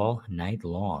Richie, All Night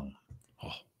Long.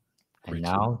 Oh, And great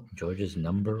song. now George's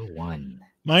number one.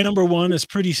 My number one is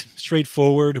pretty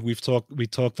straightforward. We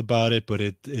talked about it, but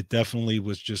it definitely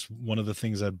was just one of the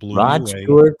things that blew me Rod away.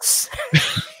 Stewart's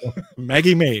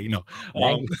Maggie May, no,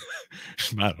 Mag-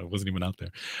 I don't know, it wasn't even out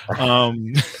there.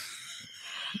 Um,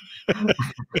 I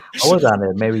was on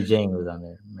there. Mary Jane was on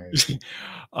there. Mary Jane.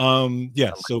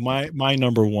 yeah. So my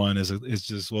number one is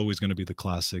just always going to be the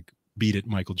classic "Beat It,"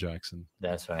 Michael Jackson.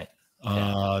 That's right.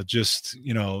 Yeah. Just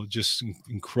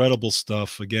incredible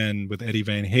stuff again with Eddie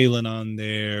Van Halen on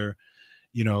there.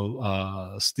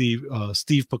 Steve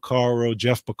Porcaro,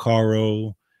 Jeff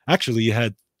Porcaro. Actually, you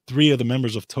had three of the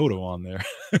members of Toto on there.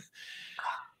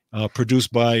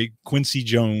 produced by Quincy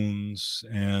Jones,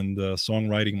 and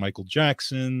songwriting Michael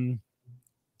Jackson.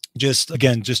 Just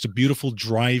again, just a beautiful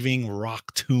driving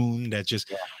rock tune that just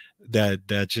Yeah.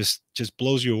 that just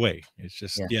blows you away. It's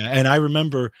just, Yeah. yeah. And I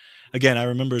remember, again, I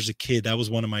remember as a kid, that was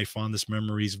one of my fondest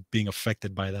memories, being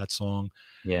affected by that song,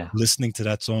 Yeah. listening to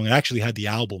that song. I actually had the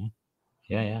album.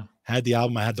 Yeah. Yeah. Had the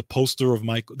album. I had the poster of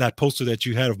Michael, that poster that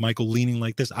you had of Michael leaning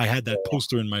like this. I had that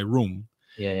poster in my room.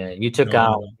 Yeah. Yeah. You You took know,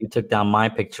 out. You took down my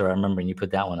picture. I remember, and you put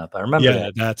that one up. I remember yeah,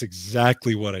 that. that's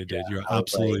exactly what I did. You're I was like,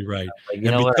 absolutely right. you And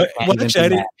know what? I because, can't well, even actually,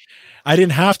 be mad. I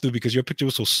didn't have to, because your picture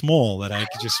was so small that I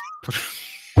could just put.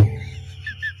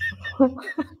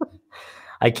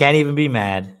 I can't even be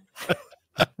mad.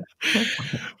 But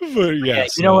Yeah,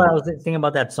 yes, you know what I was thinking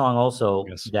about that song also,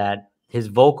 yes, that his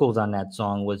vocals on that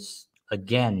song was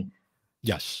again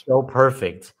yes. so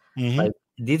perfect. Hmm. Like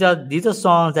these are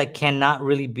songs that cannot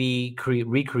really be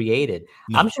recreated.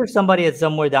 I'm No, sure somebody at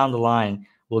somewhere down the line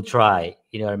will try,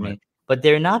 you know what I right, mean? But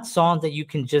they're not songs that you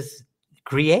can just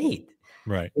create.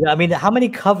 right. You know, I mean, how many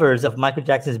covers of Michael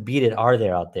Jackson's "Beat It" are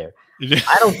there out there?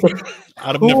 I don't think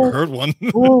I've never who heard one.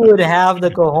 who would have the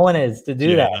cojones to do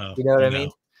Yeah, that? no, You know what I mean?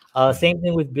 no, no. Same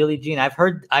thing with Billie Jean. I've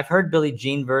heard Billie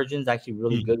Jean versions, actually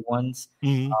really good ones,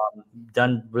 Mm-hmm.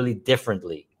 done really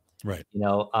differently. Right. You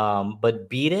know, but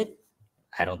Beat It,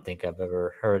 I don't think I've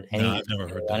ever heard No, any. I've never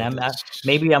heard And that.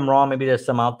 maybe I'm wrong. Maybe there's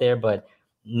some out there, but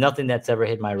nothing that's ever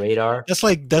hit my radar. That's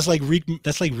like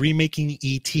remaking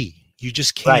ET. You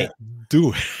just Right, can't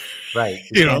do it. right.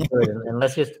 You You know. can't do it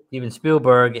unless it's even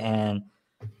Spielberg, and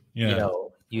Yeah.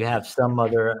 you have some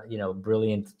other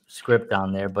brilliant script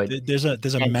on there, but There's a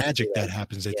can't do magic that. that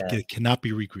happens that Yeah, cannot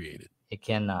be recreated. it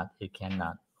cannot. It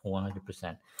cannot.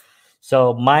 100%.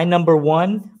 So my number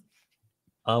one,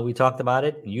 we talked about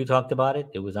it. You talked about it.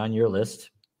 It was on your list.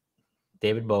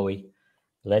 David Bowie,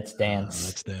 "Let's Dance."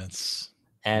 Let's dance.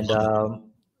 And Love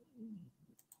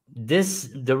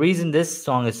it. the reason this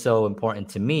song is so important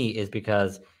to me is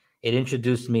because it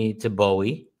introduced me to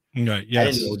Bowie. Right. I didn't know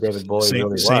Yes. who David Bowie Same.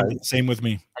 really Same. was. Same with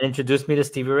me. And introduced me to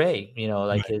Stevie Ray.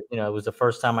 Like Right. it was the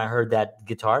first time I heard that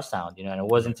guitar sound. And it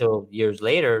wasn't Right. until years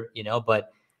later.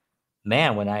 But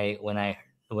man, when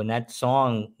that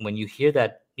song, when you hear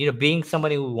that, being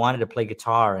somebody who wanted to play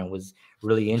guitar and was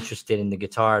really interested in the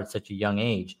guitar at such a young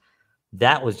age,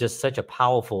 that was just such a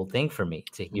powerful thing for me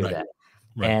to hear Right. that.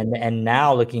 Right. And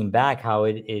now looking back, how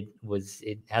it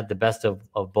had the best of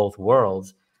both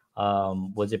worlds.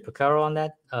 Was it Picaro on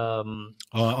that? Who was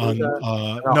On no,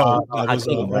 no, that was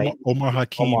Hakeem, right? Omar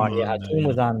Hakim Omar, yeah, on Hakeem yeah.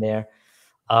 was on there.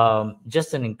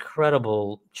 Just an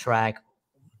incredible track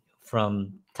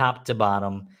from top to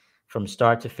bottom, from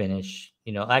start to finish.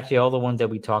 Actually, all the ones that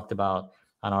we talked about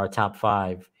on our top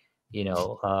five,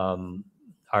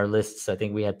 our lists. I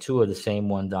think we had two of the same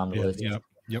ones on the Yeah. list. Yep.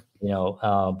 Yep.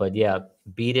 But yeah,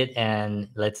 "Beat It" and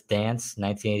 "Let's Dance,"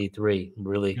 1983,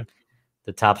 really Yeah.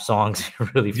 the top songs,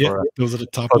 really Yeah. for Those are the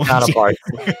top ones. Counterparts.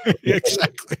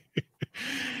 Exactly.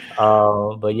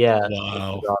 But yeah, this is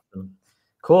Wow. awesome.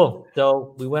 Cool.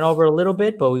 So we went over a little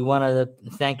bit, but we want to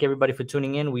thank everybody for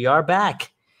tuning in. We are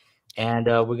back, and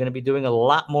we're going to be doing a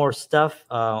lot more stuff.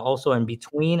 Also, in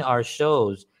between our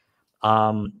shows,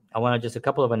 I want to just a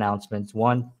couple of announcements.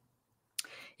 One,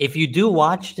 if you do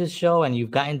watch this show and you've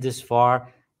gotten this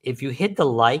far, if you hit the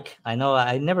like, I know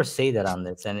I never say that on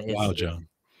this, and Wow, John.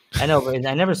 I know, but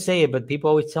I never say it, but people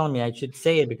always telling me I should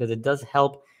say it because it does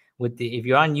help with if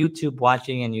you're on YouTube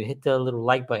watching and you hit the little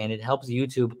like button, it helps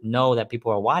YouTube know that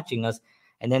people are watching us,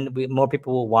 and then more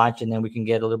people will watch, and then we can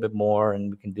get a little bit more, and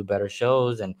we can do better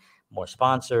shows and more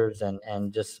sponsors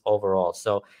and just overall.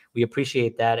 So we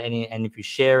appreciate that, and if you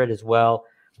share it as well.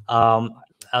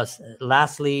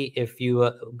 Lastly, if you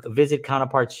visit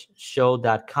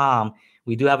counterpartsshow.com,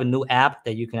 we do have a new app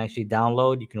that you can actually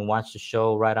download. You can watch the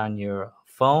show right on your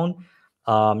phone.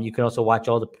 You can also watch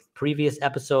all the previous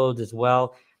episodes as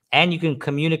well. And you can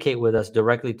communicate with us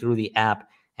directly through the app.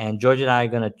 And George and I are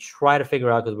going to try to figure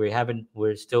out, because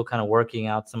we're still kind of working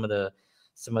out some of the,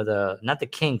 not the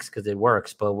kinks because it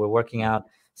works, but we're working out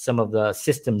some of the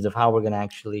systems of how we're going to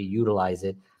actually utilize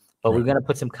it. But we're going to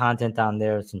put some content on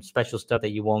there, some special stuff that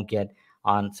you won't get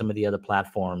on some of the other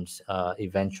platforms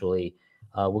eventually.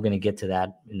 We're going to get to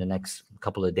that in the next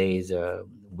couple of days,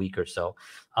 week or so.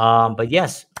 But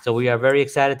yes, so we are very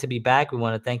excited to be back. We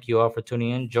want to thank you all for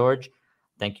tuning in. George,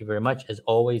 thank you very much. As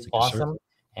always, awesome.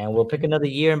 And we'll pick another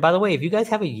year. And by the way, if you guys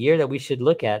have a year that we should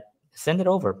look at, send it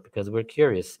over because we're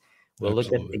curious. We'll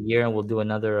look at the year and we'll do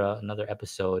another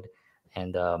episode.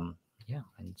 And yeah,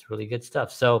 and it's really good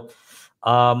stuff. So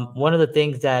one of the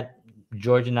things that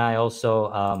George and I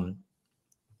also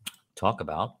talk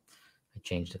about, I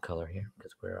changed the color here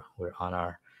because we're on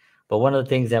our But one of the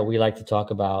things that we like to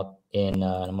talk about in,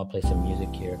 I'm gonna play some music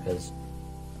here because,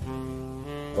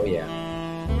 oh yeah,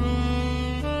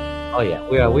 oh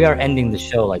yeah, we are ending the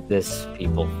show like this,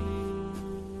 people.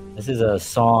 This is a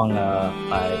song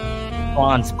by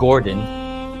Franz Gordon,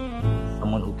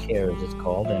 Someone Who Cares, it's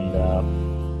called.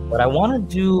 And what I want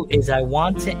to do is I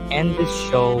want to end this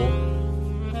show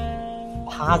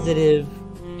positive,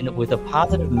 with a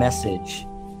positive message.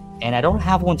 And I don't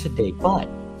have one today, but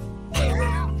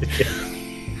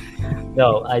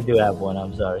no, I do have one.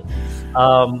 I'm sorry.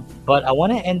 But I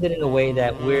want to end it in a way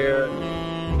that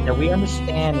we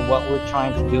understand what we're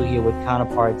trying to do here with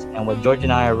Counterparts and what George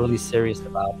and I are really serious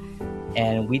about.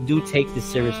 And we do take this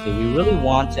seriously. We really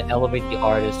want to elevate the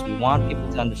artists. We want people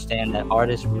to understand that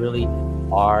artists really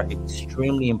are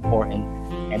extremely important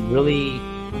and really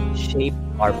shape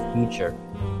our future.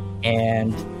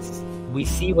 And we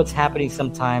see what's happening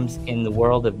sometimes in the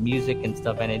world of music and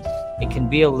stuff, and it can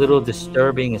be a little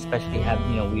disturbing, especially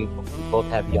we both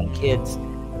have young kids.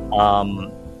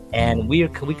 And we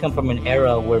come from an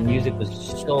era where music was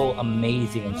so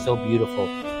amazing and so beautiful.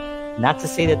 Not to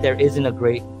say that there isn't a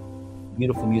great,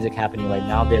 beautiful music happening right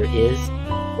now. There is,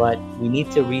 but we need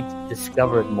to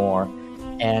rediscover it more.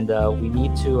 And we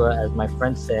need to, as my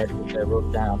friend said, which I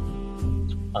wrote down,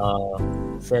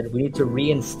 said we need to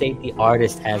reinstate the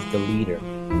artist as the leader.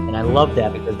 And I love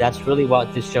that because that's really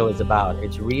what this show is about.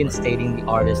 It's reinstating the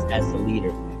artist as the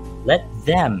leader. Let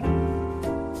them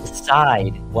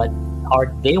decide what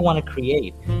art they want to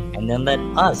create, and then let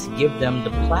us give them the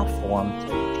platform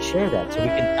to share that, so we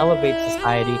can elevate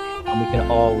society and we can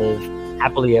all live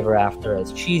happily ever after.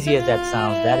 As cheesy as that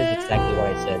sounds, that is exactly what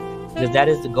I said, because that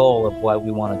is the goal of what we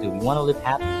want to do. We want to live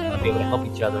happy. We want to be able to help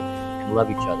each other and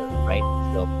love each other, right?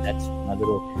 So that's my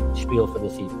little spiel for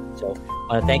this evening. So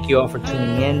I want to thank you all for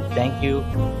tuning in. Thank you,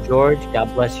 George.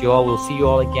 God bless you all. We'll see you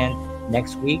all again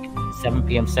next week, 7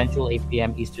 p.m. Central, 8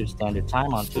 p.m. Eastern Standard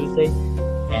Time on Tuesday.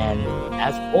 And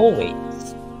as always,